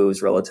boundary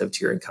moves relative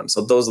to your income.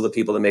 So those are the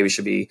people that maybe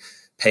should be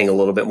paying a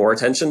little bit more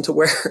attention to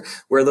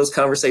where those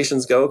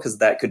conversations go, because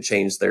that could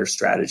change their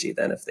strategy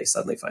then if they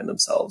suddenly find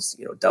themselves,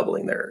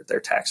 doubling their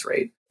tax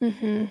rate.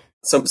 Mm-hmm.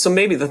 So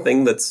maybe the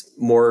thing that's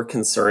more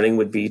concerning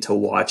would be to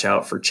watch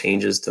out for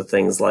changes to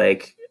things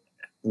like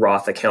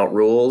Roth account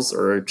rules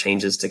or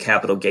changes to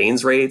capital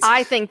gains rates.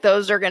 I think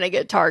those are going to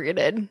get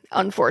targeted,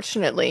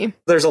 unfortunately.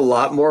 There's a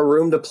lot more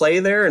room to play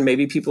there, and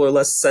maybe people are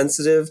less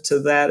sensitive to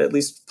that, at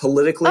least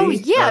politically. Oh,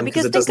 yeah,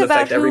 because it think doesn't about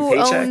affect every who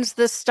paycheck. owns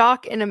the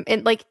stock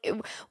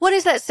what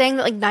is that saying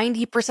that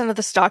 90% of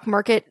the stock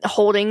market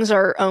holdings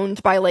are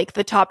owned by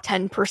the top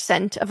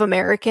 10% of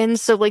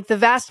Americans? So the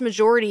vast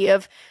majority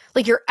of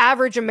your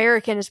average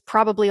American is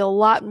probably a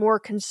lot more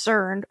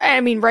concerned,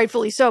 I mean,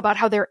 rightfully so, about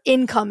how their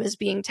income is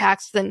being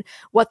taxed than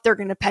what they're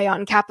going to pay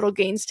on capital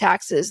gains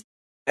taxes.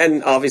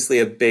 And obviously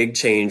a big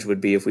change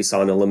would be if we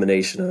saw an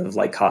elimination of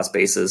cost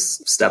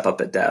basis step up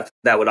at death.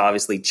 That would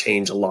obviously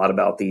change a lot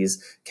about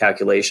these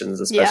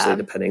calculations, especially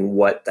depending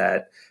what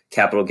that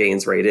capital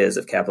gains rate is.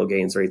 If capital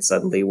gains rates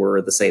suddenly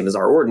were the same as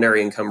our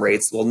ordinary income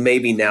rates, well,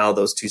 maybe now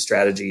those two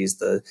strategies,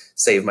 the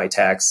save my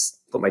tax,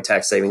 put my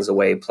tax savings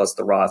away, plus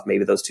the Roth,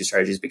 maybe those two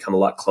strategies become a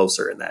lot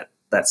closer in that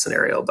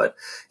scenario. But,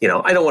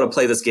 I don't want to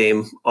play this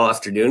game all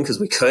afternoon, because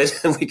we could,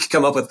 and we could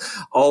come up with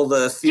all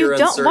the fear,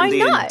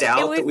 uncertainty, and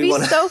doubt that we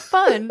want to. It would be so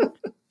fun.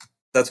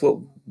 That's what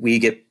we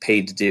get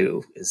paid to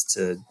do, is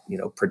to,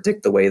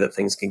 predict the way that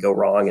things can go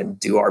wrong and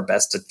do our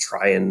best to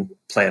try and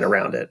plan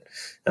around it.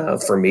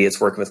 For me, it's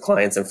working with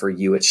clients, and for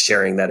you, it's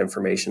sharing that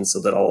information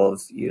so that all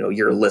of,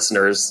 your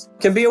listeners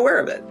can be aware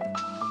of it.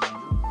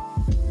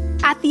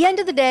 At the end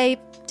of the day,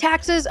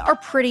 taxes are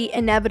pretty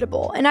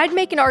inevitable, and I'd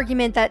make an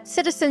argument that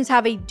citizens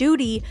have a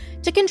duty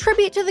to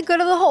contribute to the good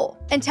of the whole,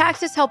 and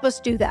taxes help us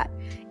do that,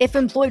 if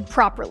employed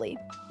properly.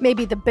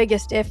 Maybe the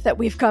biggest if that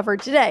we've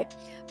covered today.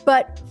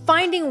 But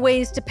finding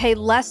ways to pay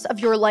less of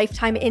your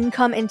lifetime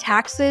income in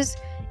taxes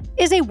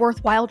is a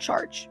worthwhile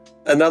charge.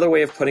 Another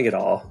way of putting it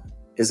all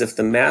is, if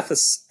the math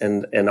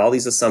and all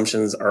these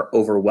assumptions are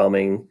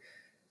overwhelming,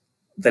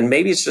 then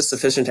maybe it's just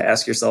sufficient to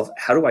ask yourself,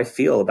 how do I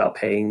feel about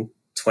paying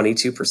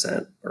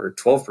 22% or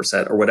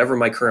 12% or whatever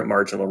my current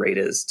marginal rate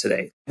is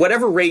today?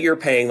 Whatever rate you're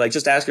paying,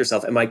 just ask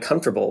yourself, am I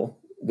comfortable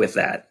with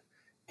that?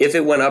 If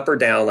it went up or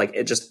down,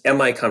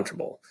 am I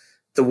comfortable?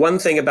 The one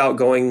thing about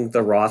going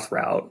the Roth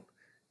route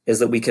is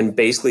that we can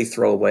basically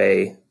throw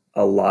away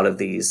a lot of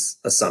these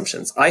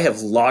assumptions. I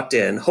have locked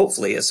in,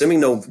 hopefully, assuming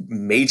no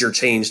major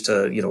change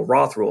to,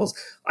 Roth rules,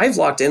 I've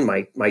locked in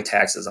my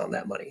taxes on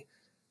that money.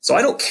 So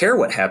I don't care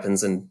what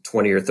happens in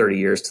 20 or 30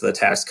 years to the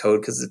tax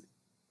code, because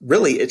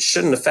it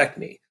shouldn't affect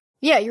me.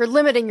 Yeah, you're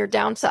limiting your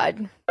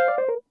downside.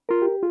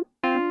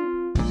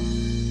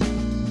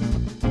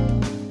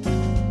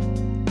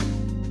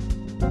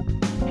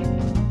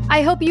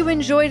 I hope you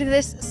enjoyed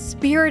this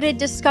spirited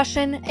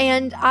discussion,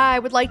 and I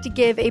would like to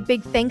give a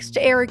big thanks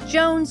to Eric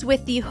Jones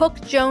with the Hook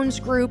Jones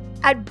Group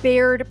at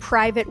Baird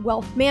Private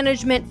Wealth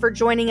Management for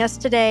joining us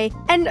today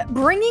and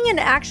bringing an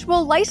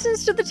actual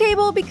license to the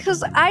table,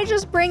 because I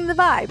just bring the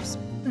vibes.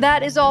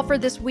 That is all for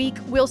this week.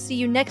 We'll see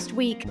you next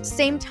week,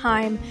 same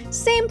time,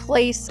 same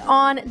place,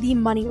 on the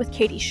Money with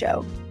Katie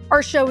show.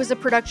 Our show is a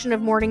production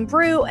of Morning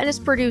Brew and is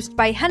produced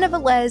by Henna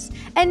Velez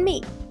and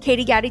me,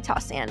 Katie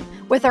Gaddy-Tassan,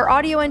 with our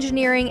audio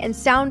engineering and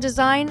sound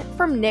design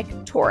from Nick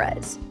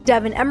Torres.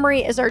 Devin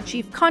Emery is our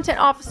chief content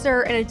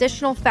officer, and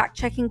additional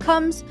fact-checking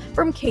comes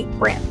from Kate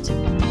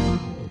Brandt.